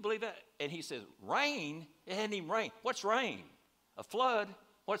 Can you believe that? And he says, rain? It hadn't even rained. What's rain? A flood?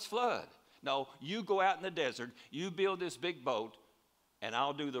 What's flood? No, you go out in the desert, you build this big boat, and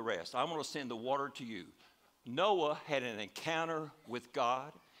I'll do the rest. I'm going to send the water to you. Noah had an encounter with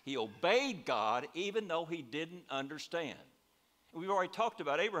God. He obeyed God even though he didn't understand. We've already talked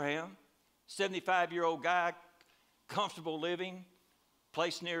about Abraham, 75-year-old guy, comfortable living,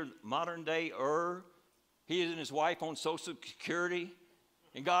 placed near modern-day Ur. He and his wife on Social Security.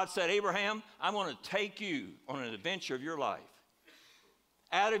 And God said, Abraham, I'm going to take you on an adventure of your life.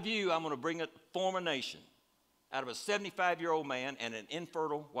 Out of you, I'm going to form a nation. Out of a 75-year-old man and an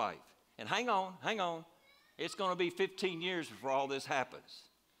infertile wife. And hang on. It's going to be 15 years before all this happens.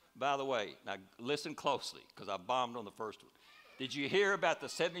 By the way, now listen closely, because I bombed on the first one. Did you hear about the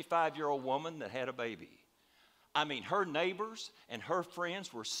 75-year-old woman that had a baby? I mean, her neighbors and her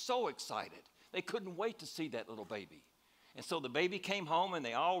friends were so excited. They couldn't wait to see that little baby. And so the baby came home, and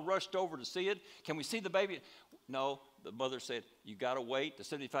they all rushed over to see it. Can we see the baby? No, the mother said, you got to wait. The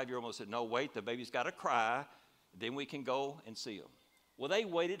 75-year-old mother said, no, wait, the baby's got to cry. Then we can go and see him. Well, they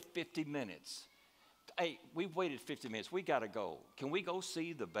waited 50 minutes. Hey, we've waited 50 minutes. We got to go. Can we go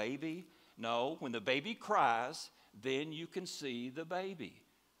see the baby? No, when the baby cries, then you can see the baby.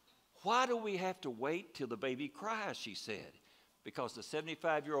 Why do we have to wait till the baby cries, she said. Because the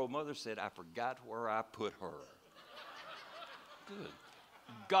 75-year-old mother said, I forgot where I put her. Good.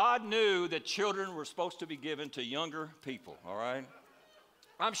 God knew that children were supposed to be given to younger people, all right?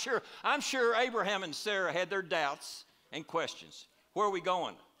 I'm sure Abraham and Sarah had their doubts and questions. Where are we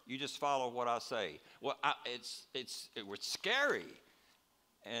going? You just follow what I say. Well, it was scary.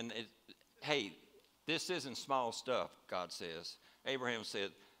 And hey, this isn't small stuff, God says. Abraham said,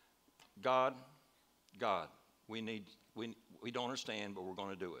 God, we don't understand, but we're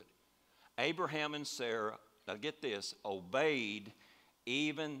going to do it. Abraham and Sarah, now get this, obeyed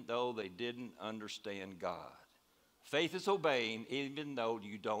even though they didn't understand God. Faith is obeying even though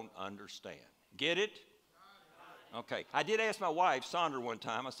you don't understand. Get it? Okay. I did ask my wife, Sandra, one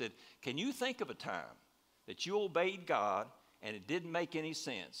time, I said, can you think of a time that you obeyed God and it didn't make any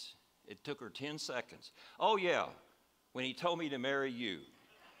sense? It took her 10 seconds. Oh, yeah, when he told me to marry you.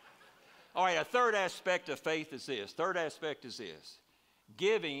 All right, a third aspect of faith is this.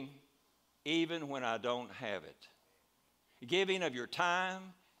 Giving even when I don't have it. Giving of your time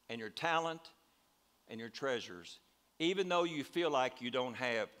and your talent and your treasures, even though you feel like you don't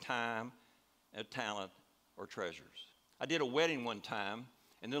have time and talent or treasures. I did a wedding one time,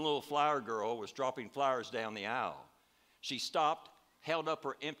 and the little flower girl was dropping flowers down the aisle. She stopped, held up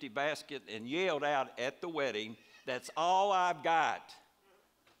her empty basket, and yelled out at the wedding, "That's all I've got."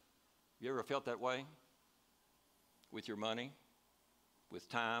 You ever felt that way? With your money, with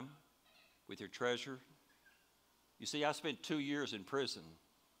time, with your treasure? You see, I spent 2 years in prison,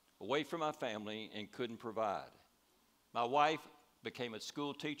 away from my family, and couldn't provide. My wife became a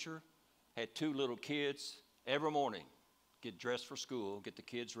school teacher, had 2 little kids. Every morning, get dressed for school, get the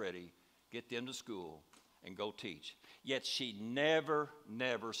kids ready, get them to school, and go teach. Yet she never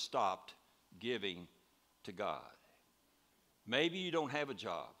stopped giving to God. Maybe you don't have a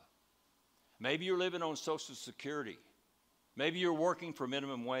job. Maybe you're living on Social Security. Maybe you're working for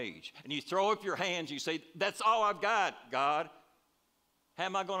minimum wage. And you throw up your hands, you say, "That's all I've got, God. How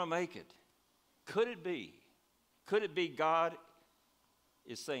am I going to make it?" Could it be God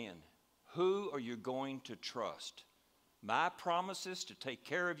is saying, who are you going to trust? My promises to take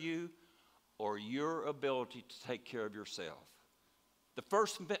care of you, or your ability to take care of yourself?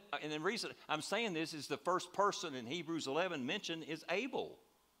 And the reason I'm saying this is the first person in Hebrews 11 mentioned is Abel.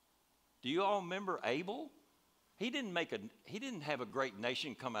 Do you all remember Abel? He didn't have a great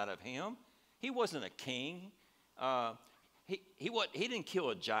nation come out of him. He wasn't a king. He didn't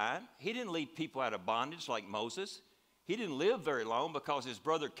kill a giant. He didn't lead people out of bondage like Moses. He didn't live very long because his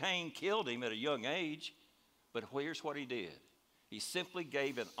brother Cain killed him at a young age. But here's what he did. He simply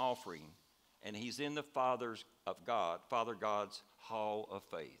gave an offering, and he's in the Father God's hall of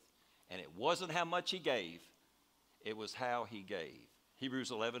faith. And it wasn't how much he gave, it was how he gave.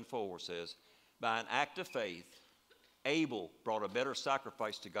 Hebrews 11:4 says, by an act of faith, Abel brought a better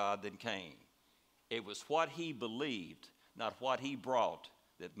sacrifice to God than Cain. It was what he believed, not what he brought,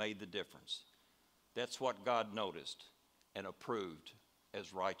 that made the difference. That's what God noticed and approved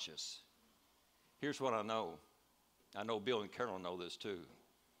as righteous. Here's what I know. I know Bill and Carol know this too.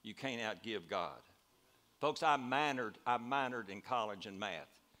 You can't outgive God. Folks, I minored in college in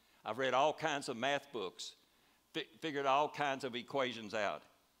math. I've read all kinds of math books, figured all kinds of equations out,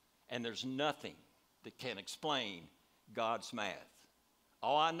 and there's nothing that can explain God's math.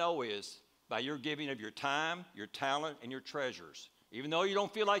 All I know is by your giving of your time, your talent, and your treasures, even though you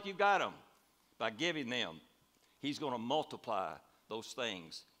don't feel like you've got them, by giving them, He's going to multiply those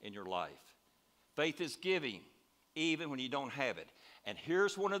things in your life. Faith is giving even when you don't have it. And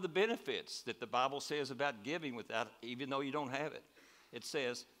here's one of the benefits that the Bible says about giving even though you don't have it. It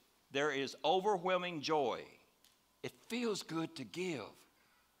says, there is overwhelming joy. It feels good to give.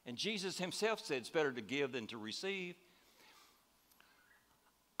 And Jesus himself said it's better to give than to receive.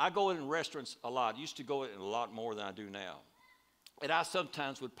 I go in restaurants a lot. I used to go in a lot more than I do now. And I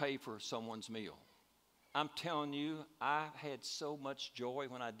sometimes would pay for someone's meal. I'm telling you, I had so much joy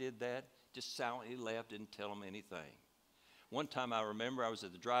when I did that. Just silently left, didn't tell them anything. One time I remember I was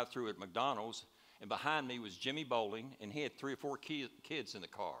at the drive-thru at McDonald's, and behind me was Jimmy Bowling, and he had 3 or 4 kids in the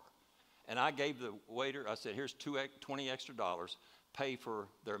car. And I gave the waiter, I said, here's $20 extra, pay for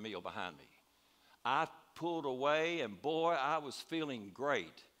their meal behind me. I pulled away, and boy, I was feeling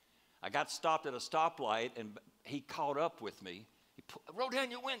great. I got stopped at a stoplight, and he caught up with me. He rolled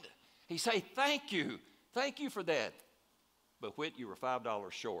down your window. He said, thank you for that. But Whit, you were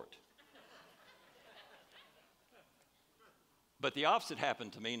 $5 short. But the opposite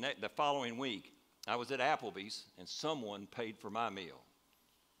happened to me the following week. I was at Applebee's, and someone paid for my meal.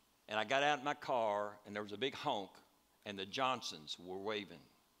 And I got out in my car, and there was a big honk, and the Johnsons were waving.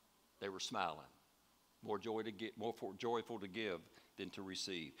 They were smiling. More joyful to give than to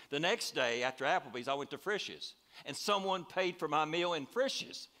receive. The next day, after Applebee's, I went to Frisch's, and someone paid for my meal in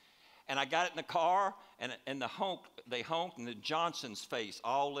Frisch's. And I got it in the car, and they honked, and the Johnsons' face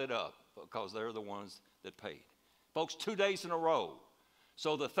all lit up because they're the ones that paid. Folks, 2 days in a row.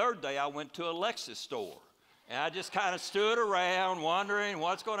 So the third day, I went to a Lexus store. And I just kind of stood around wondering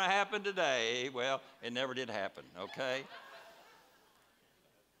what's going to happen today. Well, it never did happen, okay?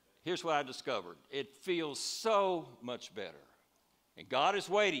 Here's what I discovered. It feels so much better. And God is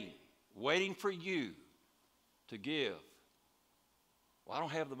waiting for you to give. Well, I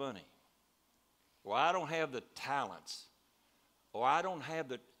don't have the money. Or I don't have the talents. Or I don't have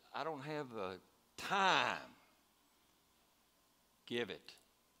the time. Give it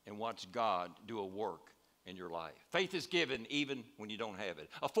and watch God do a work in your life. Faith is given even when you don't have it.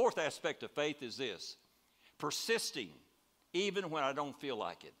 A fourth aspect of faith is this: persisting even when I don't feel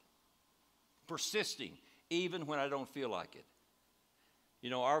like it. Persisting even when I don't feel like it. You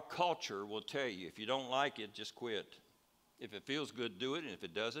know, our culture will tell you, if you don't like it, just quit. If it feels good, do it, and if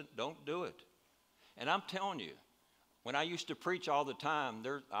it doesn't, don't do it. And I'm telling you, when I used to preach all the time,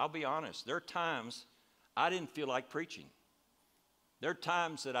 I'll be honest, there are times I didn't feel like preaching. There are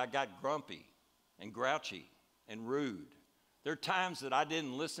times that I got grumpy and grouchy and rude. There are times that I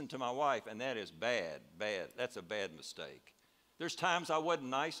didn't listen to my wife, and that is bad. That's a bad mistake. There's times I wasn't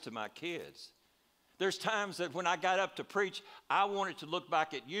nice to my kids. There's times that when I got up to preach, I wanted to look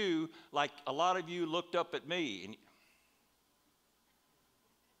back at you like a lot of you looked up at me. And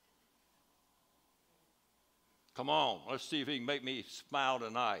come on, let's see if he can make me smile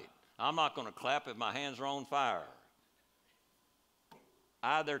tonight. I'm not going to clap if my hands are on fire.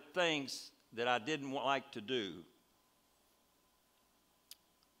 There are things that I didn't like to do.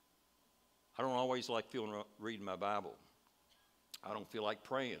 I don't always like reading my Bible. I don't feel like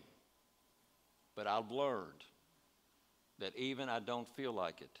praying. But I've learned that even I don't feel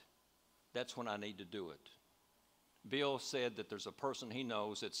like it, that's when I need to do it. Bill said that there's a person he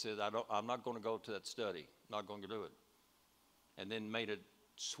knows that said, I'm not going to go to that study. I'm not going to do it. And then made a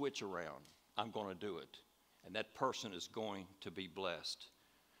switch around. I'm going to do it. And that person is going to be blessed.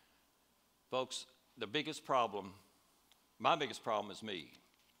 Folks, my biggest problem is me.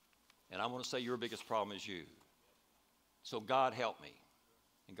 And I want to say your biggest problem is you. So God help me.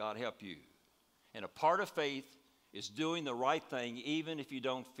 And God help you. And a part of faith is doing the right thing even if you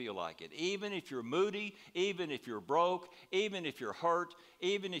don't feel like it. Even if you're moody, even if you're broke, even if you're hurt,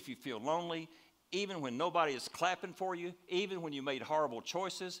 even if you feel lonely, even when nobody is clapping for you, even when you made horrible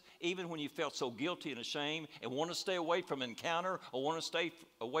choices, even when you felt so guilty and ashamed and want to stay away from encounter or want to stay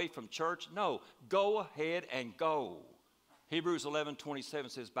away from church. No, go ahead and go. Hebrews 11:27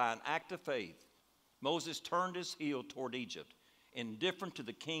 says, by an act of faith, Moses turned his heel toward Egypt, indifferent to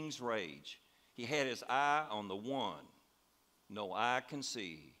the king's rage. He had his eye on the one no eye can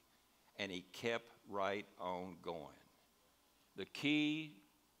see, and he kept right on going. The key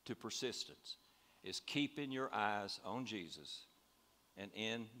to persistence is keeping your eyes on Jesus and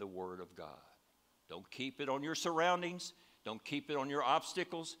in the Word of God. Don't keep it on your surroundings. Don't keep it on your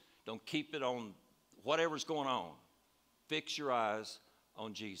obstacles. Don't keep it on whatever's going on. Fix your eyes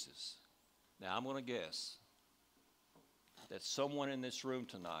on Jesus. Now, I'm going to guess that someone in this room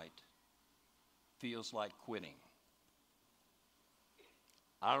tonight feels like quitting.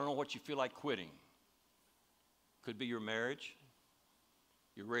 I don't know what you feel like quitting. Could be your marriage.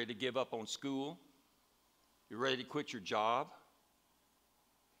 You're ready to give up on school. You're ready to quit your job.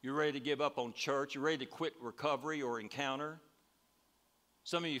 You're ready to give up on church. You're ready to quit recovery or encounter.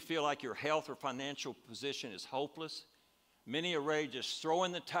 Some of you feel like your health or financial position is hopeless. Many are ready to just throw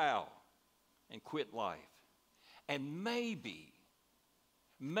in the towel and quit life. And maybe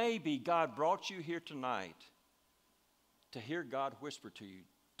God brought you here tonight to hear God whisper to you,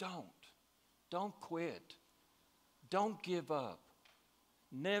 don't quit. Don't give up.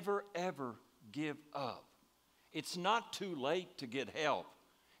 Never, ever give up. It's not too late to get help.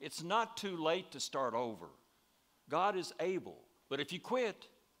 It's not too late to start over. God is able. But if you quit,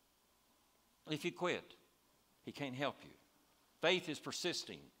 He can't help you. Faith is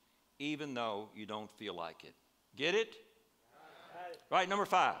persisting, even though you don't feel like it. Get it? Right, number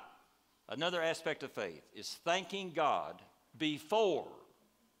 5. Another aspect of faith is thanking God before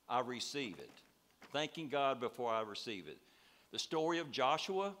I receive it. Thanking God before I receive it. The story of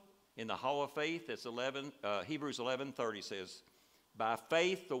Joshua in the Hall of Faith, that's Hebrews 11:30 says, by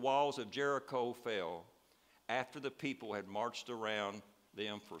faith the walls of Jericho fell after the people had marched around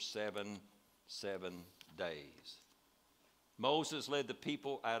them for seven days. Moses led the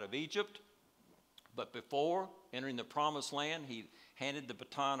people out of Egypt, but before entering the promised land, he handed the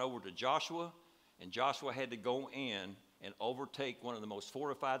baton over to Joshua, and Joshua had to go in and overtake one of the most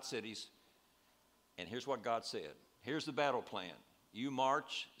fortified cities. And here's what God said. Here's the battle plan. You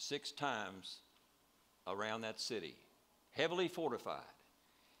march 6 times around that city, heavily fortified.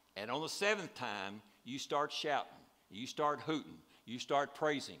 And on the 7th time, you start shouting, you start hooting, you start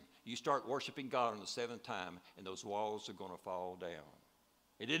praising, you start worshiping God on the 7th time, and those walls are going to fall down.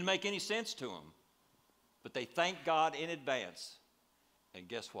 It didn't make any sense to them, but they thanked God in advance. And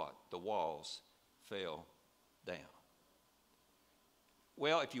guess what? The walls fell down.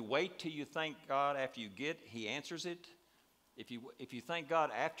 Well, if you wait till you thank God after you get, He answers it. If you thank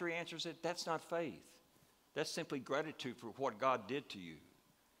God after He answers it, that's not faith. That's simply gratitude for what God did to you.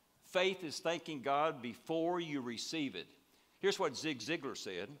 Faith is thanking God before you receive it. Here's what Zig Ziglar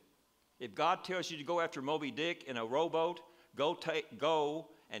said. If God tells you to go after Moby Dick in a rowboat, go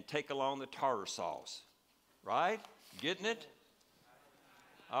and take along the tartar sauce. Right? Getting it?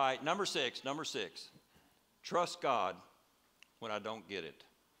 All right, number 6. Trust God when I don't get it.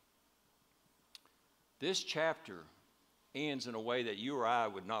 This chapter ends in a way that you or I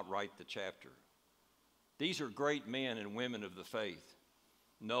would not write the chapter. These are great men and women of the faith.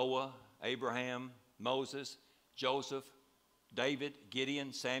 Noah, Abraham, Moses, Joseph, David,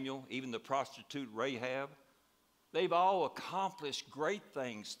 Gideon, Samuel, even the prostitute Rahab. They've all accomplished great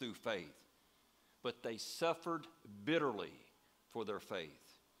things through faith, but they suffered bitterly for their faith.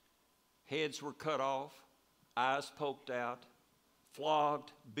 Heads were cut off, eyes poked out,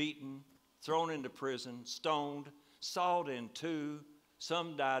 flogged, beaten, thrown into prison, stoned, sawed in two.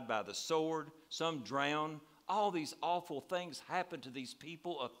 Some died by the sword, some drowned. All these awful things happened to these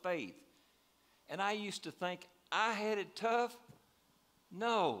people of faith. And I used to think, I had it tough.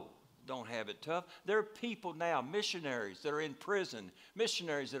 No, don't have it tough. There are people now, missionaries that are in prison,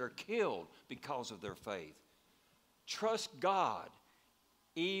 missionaries that are killed because of their faith. Trust God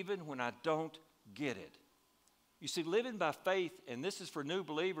even when I don't get it. You see, living by faith, and this is for new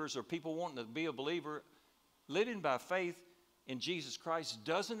believers or people wanting to be a believer, living by faith in Jesus Christ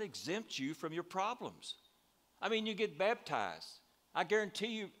doesn't exempt you from your problems. I mean, you get baptized. I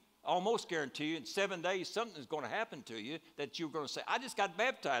guarantee you, almost guarantee you, in 7 days, something's going to happen to you that you're going to say, I just got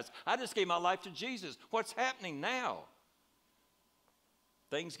baptized. I just gave my life to Jesus. What's happening now?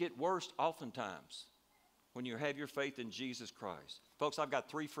 Things get worse oftentimes when you have your faith in Jesus Christ. Folks, I've got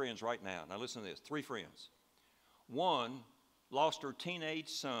 3 friends right now. Now listen to this, 3 friends. One lost her teenage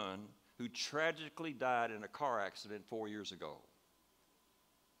son who tragically died in a car accident 4 years ago.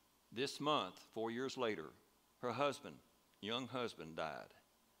 This month, 4 years later, her husband, young husband, died.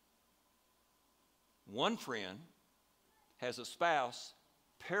 One friend has a spouse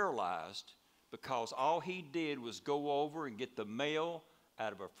paralyzed because all he did was go over and get the mail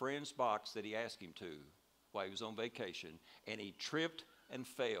out of a friend's box that he asked him to while he was on vacation, and he tripped and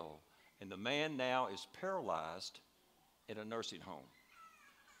fell, and the man now is paralyzed in a nursing home.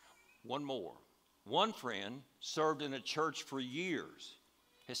 One more. One friend served in a church for years,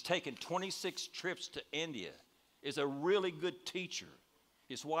 has taken 26 trips to India, is a really good teacher.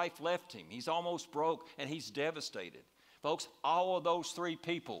 His wife left him. He's almost broke, and he's devastated. Folks, all of those 3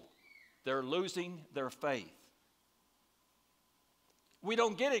 people, they're losing their faith. We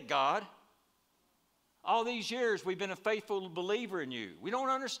don't get it, God. All these years, we've been a faithful believer in you. We don't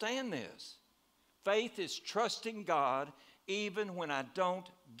understand this. Faith is trusting God even when I don't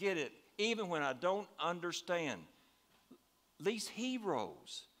get it, even when I don't understand. These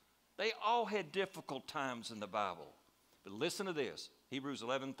heroes, they all had difficult times in the Bible. But listen to this, Hebrews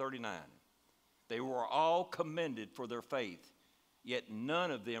 11:39. They were all commended for their faith, yet none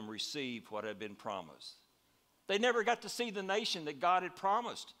of them received what had been promised. They never got to see the nation that God had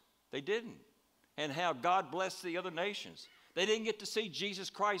promised. They didn't. And how God blessed the other nations. They didn't get to see Jesus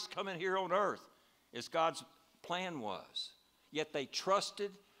Christ coming here on earth as God's plan was. Yet they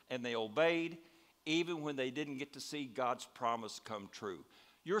trusted and they obeyed even when they didn't get to see God's promise come true.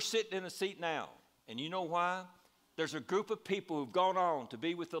 You're sitting in a seat now, and you know why? There's a group of people who've gone on to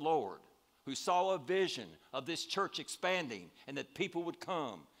be with the Lord, who saw a vision of this church expanding and that people would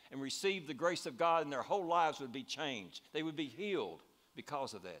come and receive the grace of God and their whole lives would be changed. They would be healed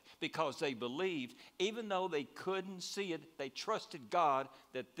because of that, because they believed, even though they couldn't see it, they trusted God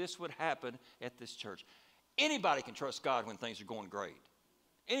that this would happen at this church. Anybody can trust God when things are going great.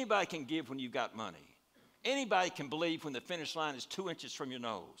 Anybody can give when you've got money. Anybody can believe when the finish line is 2 inches from your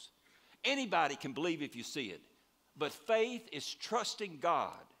nose. Anybody can believe if you see it. But faith is trusting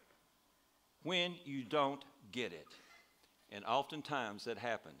God when you don't get it. And oftentimes that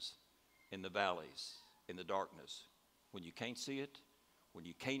happens in the valleys, in the darkness, when you can't see it, when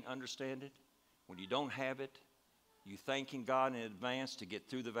you can't understand it, when you don't have it, you thanking God in advance to get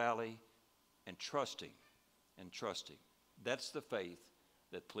through the valley and trusting and trusting. That's the faith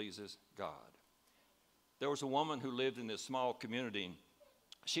that pleases God. There was a woman who lived in this small community.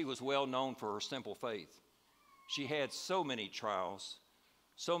 She was well known for her simple faith. She had so many trials,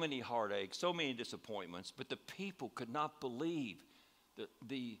 so many heartaches, so many disappointments, but the people could not believe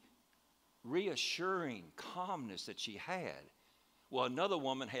the reassuring calmness that she had. Well, another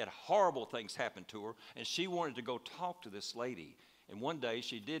woman had horrible things happen to her, and she wanted to go talk to this lady. And one day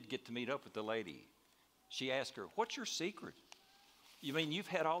she did get to meet up with the lady. She asked her, "What's your secret? You mean you've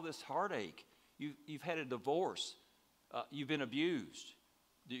had all this heartache? You've had a divorce. You've been abused.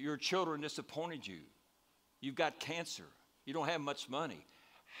 Your children disappointed you. You've got cancer. You don't have much money.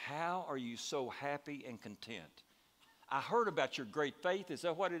 How are you so happy and content? I heard about your great faith. Is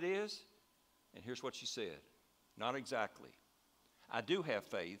that what it is?" And here's what she said. Not exactly. I do have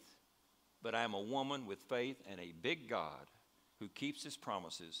faith, but I am a woman with faith and a big God who keeps his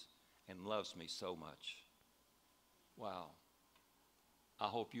promises and loves me so much. Wow. I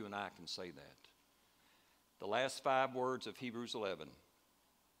hope you and I can say that. The last 5 words of Hebrews 11.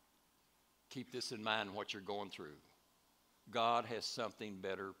 Keep this in mind, what you're going through. God has something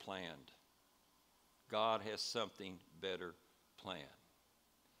better planned. God has something better planned.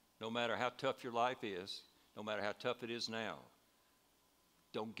 No matter how tough your life is, no matter how tough it is now.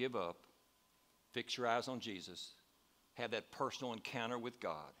 Don't give up. Fix your eyes on Jesus. Have that personal encounter with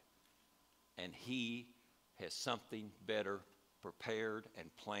God. And He has something better prepared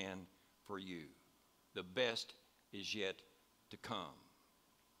and planned for you. The best is yet to come.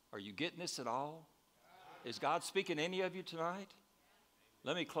 Are you getting this at all? Is God speaking to any of you tonight?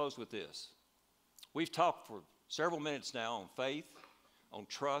 Let me close with this. We've talked for several minutes now on faith, on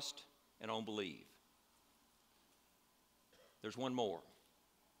trust, and on believe. There's one more.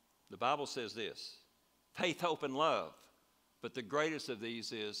 The Bible says this: faith, hope, and love. But the greatest of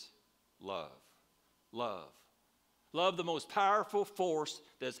these is love. Love. Love, the most powerful force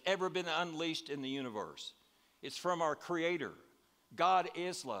that's ever been unleashed in the universe. It's from our Creator. God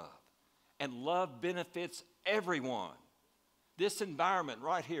is love. And love benefits everyone. This environment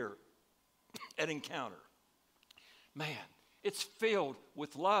right here at Encounter, man, it's filled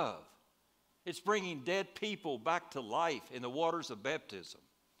with love. It's bringing dead people back to life in the waters of baptism.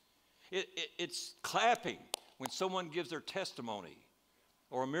 It's clapping when someone gives their testimony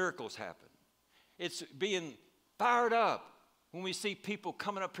or miracles happen. It's being fired up when we see people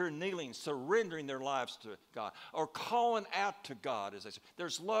coming up here kneeling, surrendering their lives to God, or calling out to God. As they say,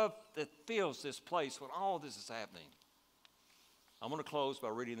 there's love that fills this place when all this is happening. I'm going to close by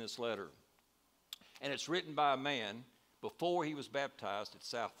reading this letter. And it's written by a man before he was baptized at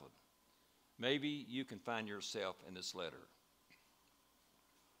Southland. Maybe you can find yourself in this letter.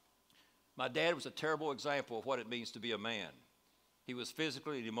 My dad was a terrible example of what it means to be a man. He was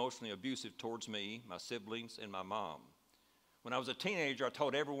physically and emotionally abusive towards me, my siblings, and my mom. When I was a teenager, I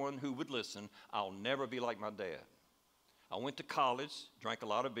told everyone who would listen, I'll never be like my dad. I went to college, drank a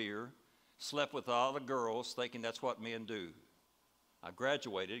lot of beer, slept with all the girls, thinking that's what men do. I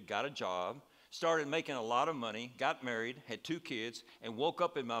graduated, got a job, started making a lot of money, got married, had 2 kids, and woke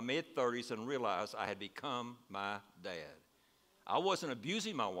up in my mid-30s and realized I had become my dad. I wasn't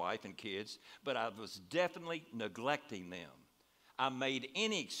abusing my wife and kids, but I was definitely neglecting them. I made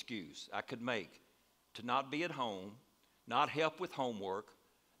any excuse I could make to not be at home, not help with homework,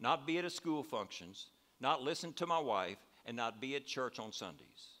 not be at school functions, not listen to my wife, and not be at church on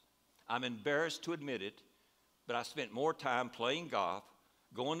Sundays. I'm embarrassed to admit it, but I spent more time playing golf,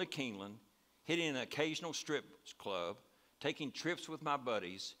 going to Keeneland, hitting an occasional strip club, taking trips with my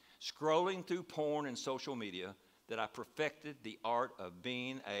buddies, scrolling through porn and social media, that I perfected the art of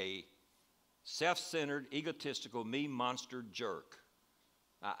being a self-centered, egotistical, me-monster jerk.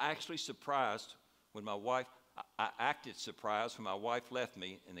 I acted surprised when my wife left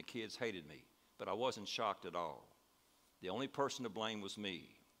me and the kids hated me, but I wasn't shocked at all. The only person to blame was me.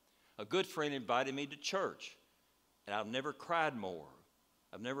 A good friend invited me to church, and I've never cried more.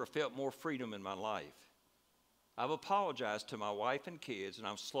 I've never felt more freedom in my life. I've apologized to my wife and kids, and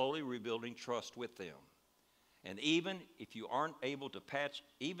I'm slowly rebuilding trust with them. And even if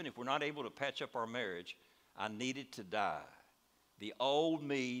we're not able to patch up our marriage, I needed to die. The old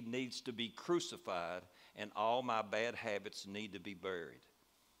me needs to be crucified, and all my bad habits need to be buried.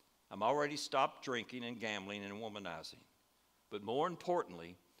 I'm already stopped drinking and gambling and womanizing. But more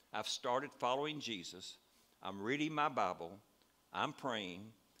importantly, I've started following Jesus. I'm reading my Bible. I'm praying.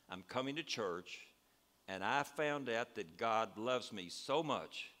 I'm coming to church. And I found out that God loves me so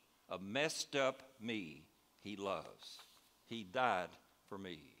much, a messed up me He loves. He died for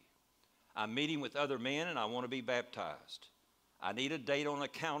me. I'm meeting with other men and I want to be baptized. I need a date on a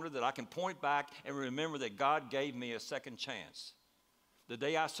calendar that I can point back and remember that God gave me a second chance. The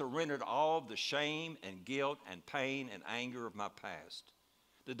day I surrendered all of the shame and guilt and pain and anger of my past.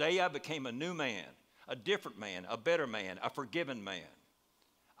 The day I became a new man, a different man, a better man, a forgiven man.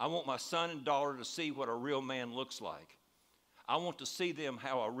 I want my son and daughter to see what a real man looks like. I want to see them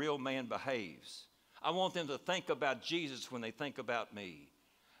how a real man behaves. I want them to think about Jesus when they think about me.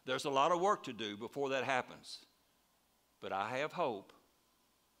 There's a lot of work to do before that happens. But I have hope,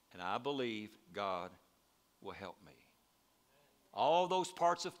 and I believe God will help me. All those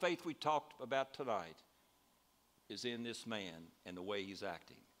parts of faith we talked about tonight is in this man and the way he's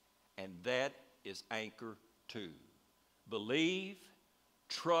acting. And that is anchor 2. Believe,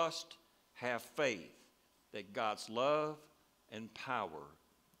 trust, have faith that God's love and power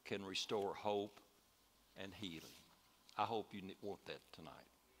can restore hope and healing. I hope you want that tonight.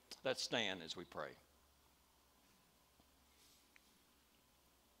 Let's stand as we pray.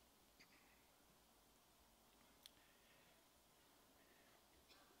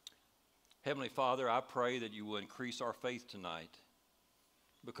 Heavenly Father, I pray that you will increase our faith tonight,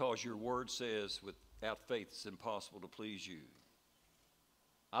 because your word says without faith it's impossible to please you.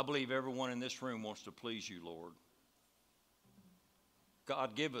 I believe everyone in this room wants to please you, Lord.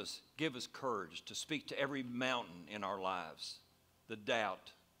 God, give us courage to speak to every mountain in our lives, the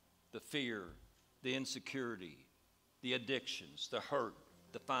doubt, the fear, the insecurity, the addictions, the hurt,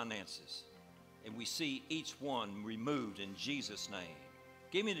 the finances. And we see each one removed in Jesus' name.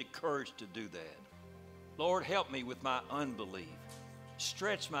 Give me the courage to do that. Lord, help me with my unbelief.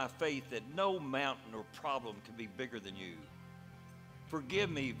 Stretch my faith that no mountain or problem can be bigger than you. Forgive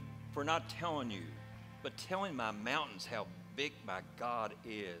me for not telling you, but telling my mountains how big my God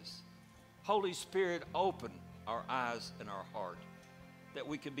is. Holy Spirit, open our eyes and our heart that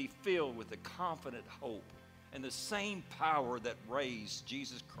we can be filled with the confident hope and the same power that raised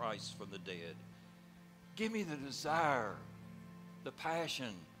Jesus Christ from the dead. Give me the desire, the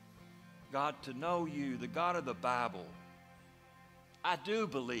passion, God, to know you, the God of the Bible. I do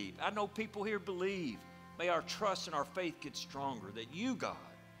believe. I know people here believe. May our trust and our faith get stronger that you, God,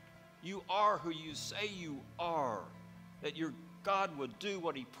 you are who you say you are, that your God will do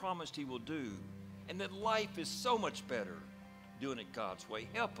what he promised he will do, and that life is so much better doing it God's way.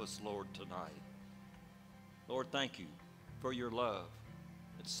 Help us, Lord, tonight. Lord, thank you for your love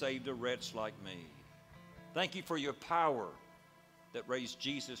that saved a wretch like me. Thank you for your power that raised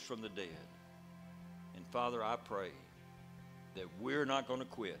Jesus from the dead. And Father, I pray that we're not going to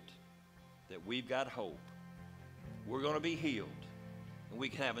quit, that we've got hope. We're going to be healed, and we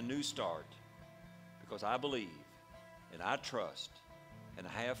can have a new start, because I believe and I trust and I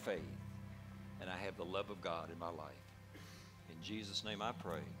have faith and I have the love of God in my life. In Jesus' name I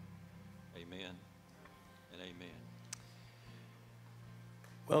pray. Amen and amen.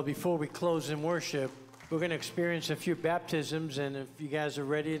 Well, before we close in worship, we're going to experience a few baptisms, and if you guys are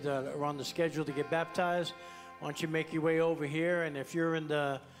ready to, are on the schedule to get baptized, why don't you make your way over here? And if you're in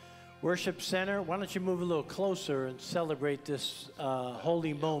the worship center, why don't you move a little closer and celebrate this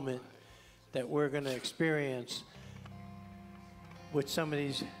holy moment that we're going to experience with some of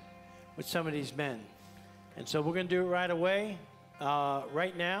these men. And so we're going to do it right away,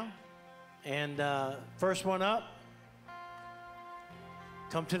 right now. And first one up,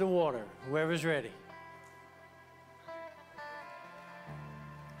 come to the water, whoever's ready.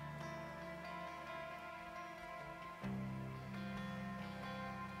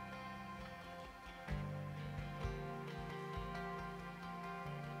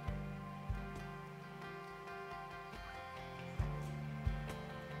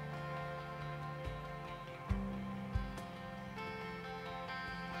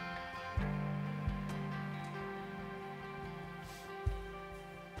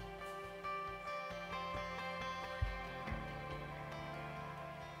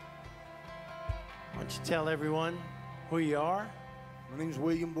 Why don't you tell everyone who you are? My name's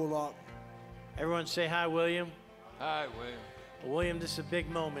William Bullock. Everyone say hi, William. Hi, William. Well, William, this is a big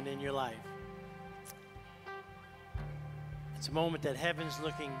moment in your life. It's a moment that heaven's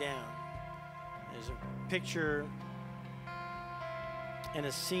looking down. There's a picture and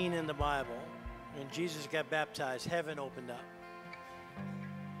a scene in the Bible. When Jesus got baptized, heaven opened up.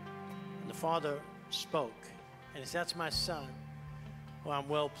 And the Father spoke. And he said, "That's my son, who I'm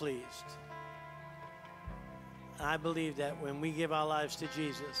well pleased." And I believe that when we give our lives to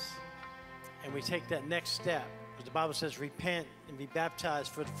Jesus and we take that next step, because the Bible says, repent and be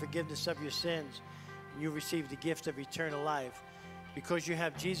baptized for the forgiveness of your sins, and you receive the gift of eternal life, because you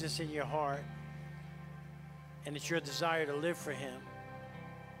have Jesus in your heart and it's your desire to live for him.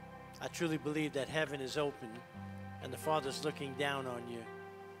 I truly believe that heaven is open and the Father's looking down on you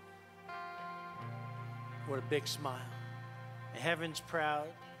with a big smile. And heaven's proud.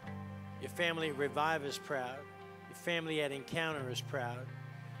 Your family at Revive is proud. Your family at Encounter is proud.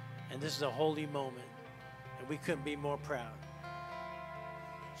 And this is a holy moment, and we couldn't be more proud.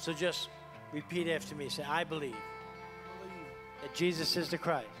 So just repeat after me. Say, I believe that Jesus is the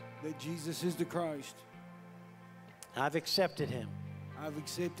Christ. That Jesus is the Christ. I've accepted him I've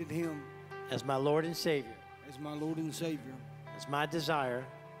accepted him as my Lord and Savior. as my Lord and Savior. It's my desire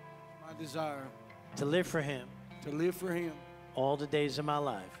My desire to live for him to live for him all the days of my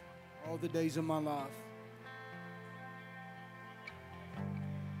life. all the days of my life.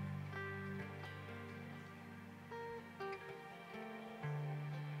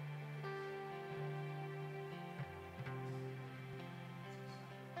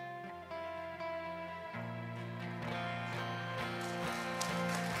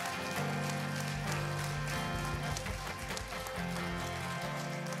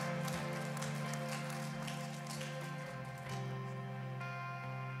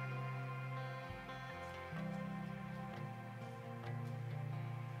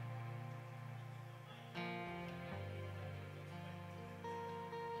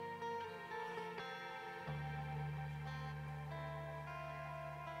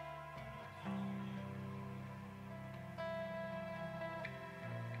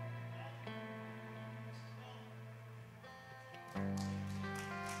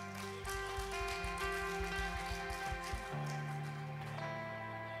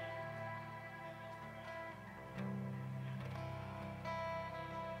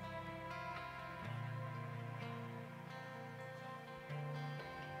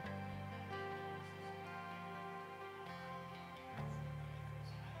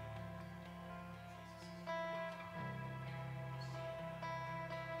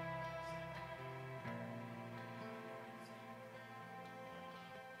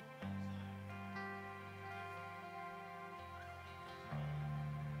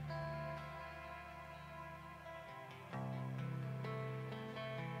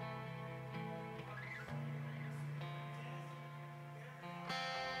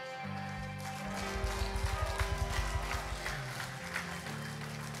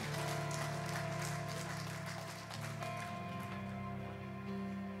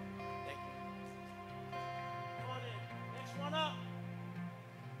 Thank you. Come on in. Next one up.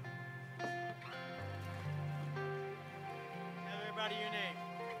 Tell everybody your name.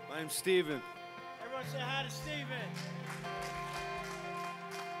 My name's Steven. Everyone say hi to Stephen.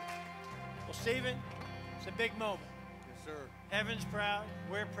 Well, Stephen, it's a big moment. Yes, sir. Heaven's proud.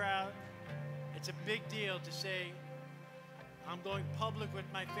 We're proud. It's a big deal to say, I'm going public with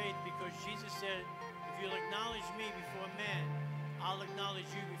my faith because Jesus said, if you'll acknowledge me before men, I'll acknowledge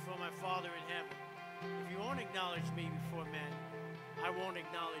you before my Father in heaven. If you won't acknowledge me before men, I won't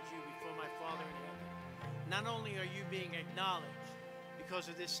acknowledge you before my Father in heaven. Not only are you being acknowledged because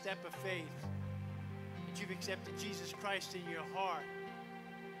of this step of faith, that you've accepted Jesus Christ in your heart,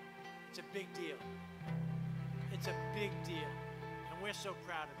 it's a big deal. It's a big deal. And we're so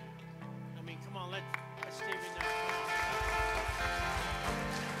proud of you. I mean, come on, let's Stephen know.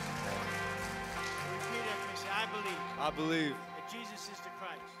 Repeat after me. Say, I believe I believe that Jesus is the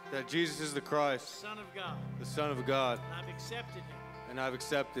Christ, that Jesus is the the Christ, Son of God, the Son of God, and I've accepted him and I've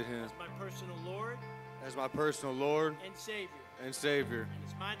accepted him as my personal Lord as my personal Lord and Savior. and Savior. And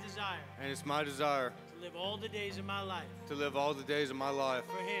it's my desire And it's my desire to live all the days of my life to live all the days of my life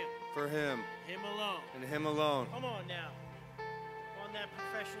for him him alone. and him alone. Come on now. On that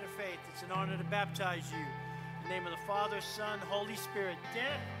profession of faith, it's an honor to baptize you. In the name of the Father, Son, Holy Spirit.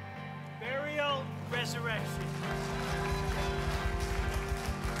 Death, burial, resurrection.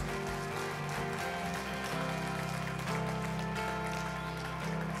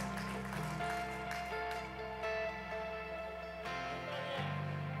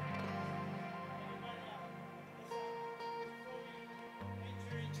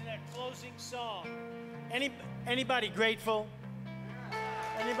 Enter into that closing song. Anybody grateful?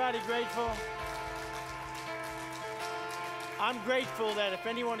 Anybody grateful? I'm grateful that if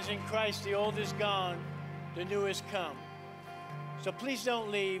anyone is in Christ, the old is gone, the new has come. So please don't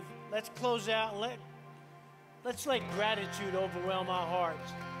leave. Let's close out and let's let gratitude overwhelm our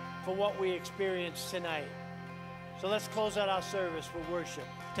hearts for what we experienced tonight. So let's close out our service with worship.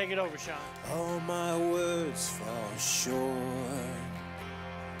 Take it over, Sean. All my words fall short.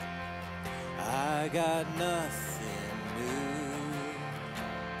 I got nothing new.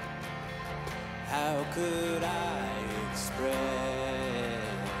 How could I express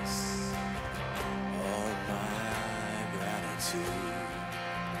all my gratitude?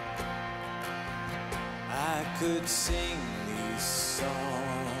 I could sing these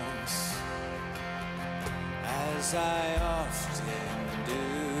songs as I often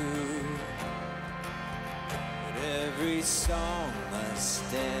do, but every song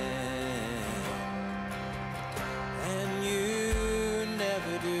must end, and you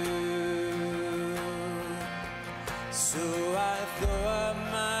never do. So I throw up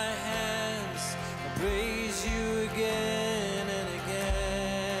my hands and praise you again and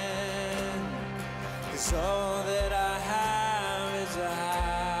again, 'cause all that I have is a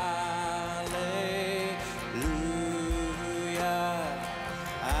hallelujah,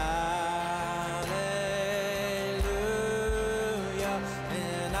 hallelujah.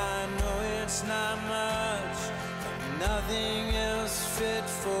 And I know it's not much, but nothing else fit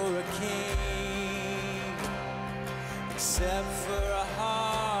for a king except for a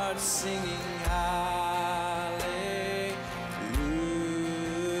heart singing hallelujah,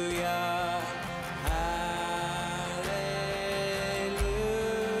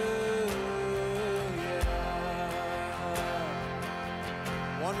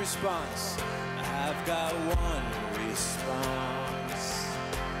 hallelujah. One response, I've got one response.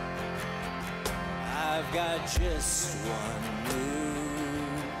 I've got just one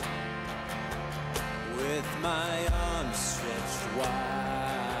move. With my arms stretched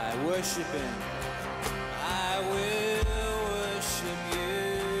wide, worshiping, I will worship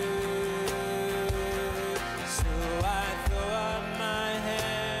you. So I throw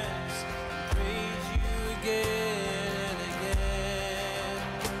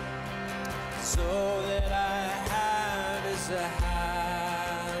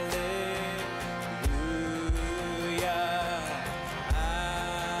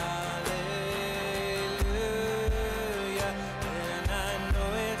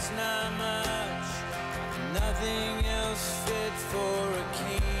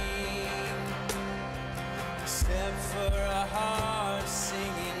except for a heart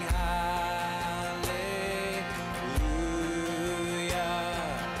singing hallelujah,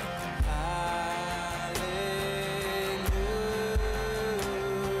 hallelujah.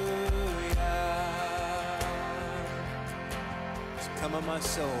 So come on, my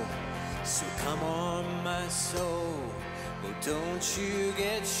soul. So come on, my soul. Oh, don't you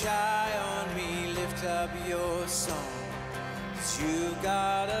get shy on me. Lift up your song. 'Cause you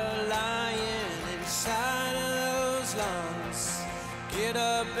got a lion inside of those lungs. Get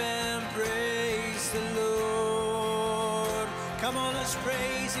up and praise the Lord. Come on, let's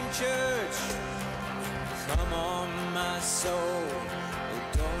praise him, church. Come on, my soul. Oh,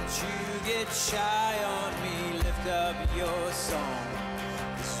 don't you get shy on me. Lift up your song.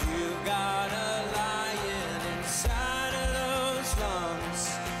 'Cause you got a lion inside of those lungs.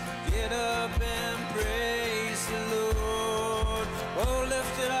 Get up and praise the Lord. Oh,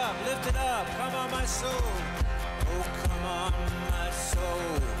 lift it up, lift it up. Come on, my soul. Oh, come on, my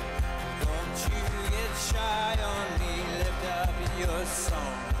soul. Don't you get shy on me. Lift up your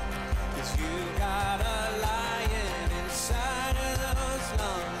song. 'Cause you got a lion inside of those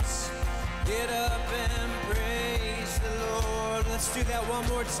lungs. Get up and praise the Lord. Let's do that one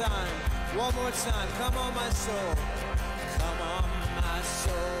more time. One more time. Come on, my soul. Come on, my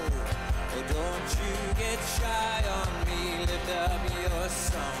soul. Oh, don't you get shy on me. Lift up your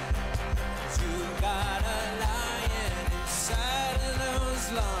song. 'Cause you got a lion inside of those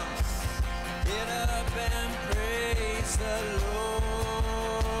lungs. Get up and praise the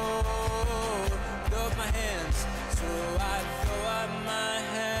Lord. Throw up my hands. So I throw up my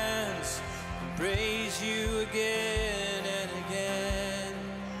hands and praise you again and again.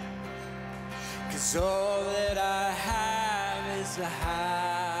 'Cause all that I have is a hallelujah,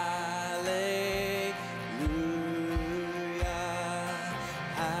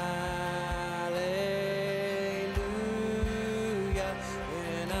 hallelujah.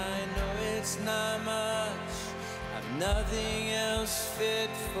 And I know it's not much, I've nothing else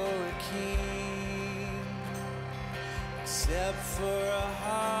fit for a king, except for a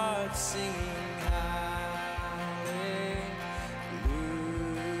heart singing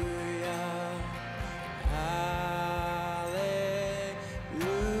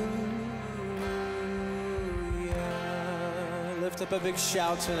up a big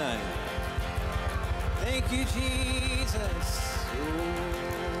shout tonight. Thank you, Jesus.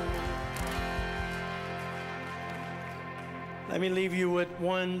 Let me leave you with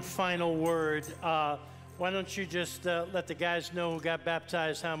one final word. Why don't you just let the guys know who got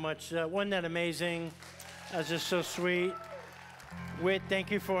baptized how much? Wasn't that amazing? That was just so sweet. Whit,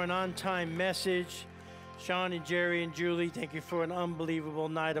 thank you for an on-time message. Sean and Jerry and Julie, thank you for an unbelievable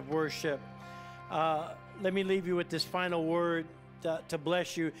night of worship. Let me leave you with this final word to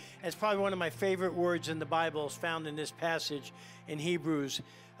bless you. It's probably one of my favorite words in the Bible is found in this passage in Hebrews,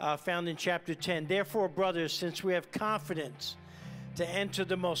 found in chapter 10. Therefore, brothers, since we have confidence to enter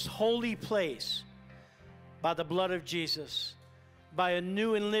the most holy place by the blood of Jesus, by a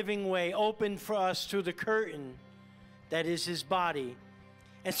new and living way opened for us through the curtain that is his body,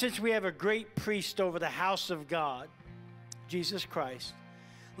 and since we have a great priest over the house of God, Jesus Christ,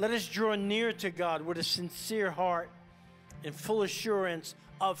 let us draw near to God with a sincere heart and full assurance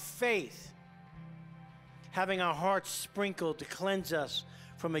of faith, having our hearts sprinkled to cleanse us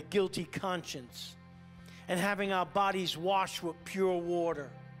from a guilty conscience, and having our bodies washed with pure water.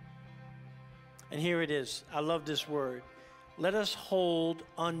 And here it is. I love this word. Let us hold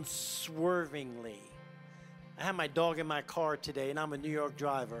unswervingly. I had my dog in my car today, and I'm a New York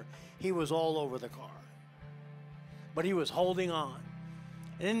driver. He was all over the car, but he was holding on.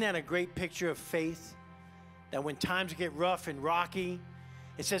 And isn't that a great picture of faith? That when times get rough and rocky,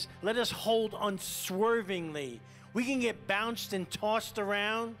 it says, let us hold unswervingly. We can get bounced and tossed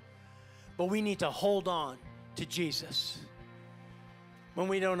around, but we need to hold on to Jesus. When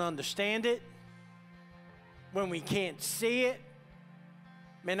we don't understand it, when we can't see it.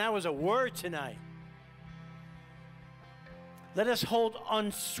 Man, that was a word tonight. Let us hold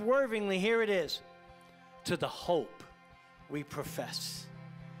unswervingly, here it is, to the hope we profess.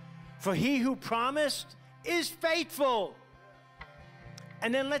 For he who promised is faithful.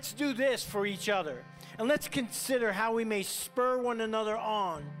 And then let's do this for each other. And let's consider how we may spur one another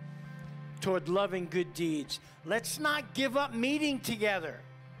on toward loving good deeds. Let's not give up meeting together,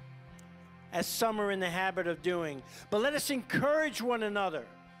 as some are in the habit of doing, but let us encourage one another,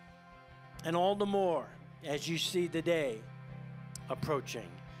 and all the more as you see the day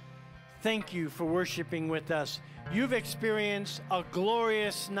approaching. Thank you for worshiping with us. You've experienced a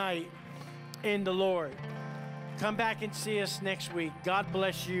glorious night in the Lord. Come back and see us next week. God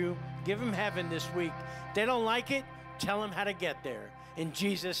bless you. Give them heaven this week. They don't like it, tell them how to get there. In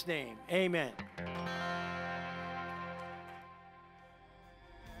Jesus' name, amen.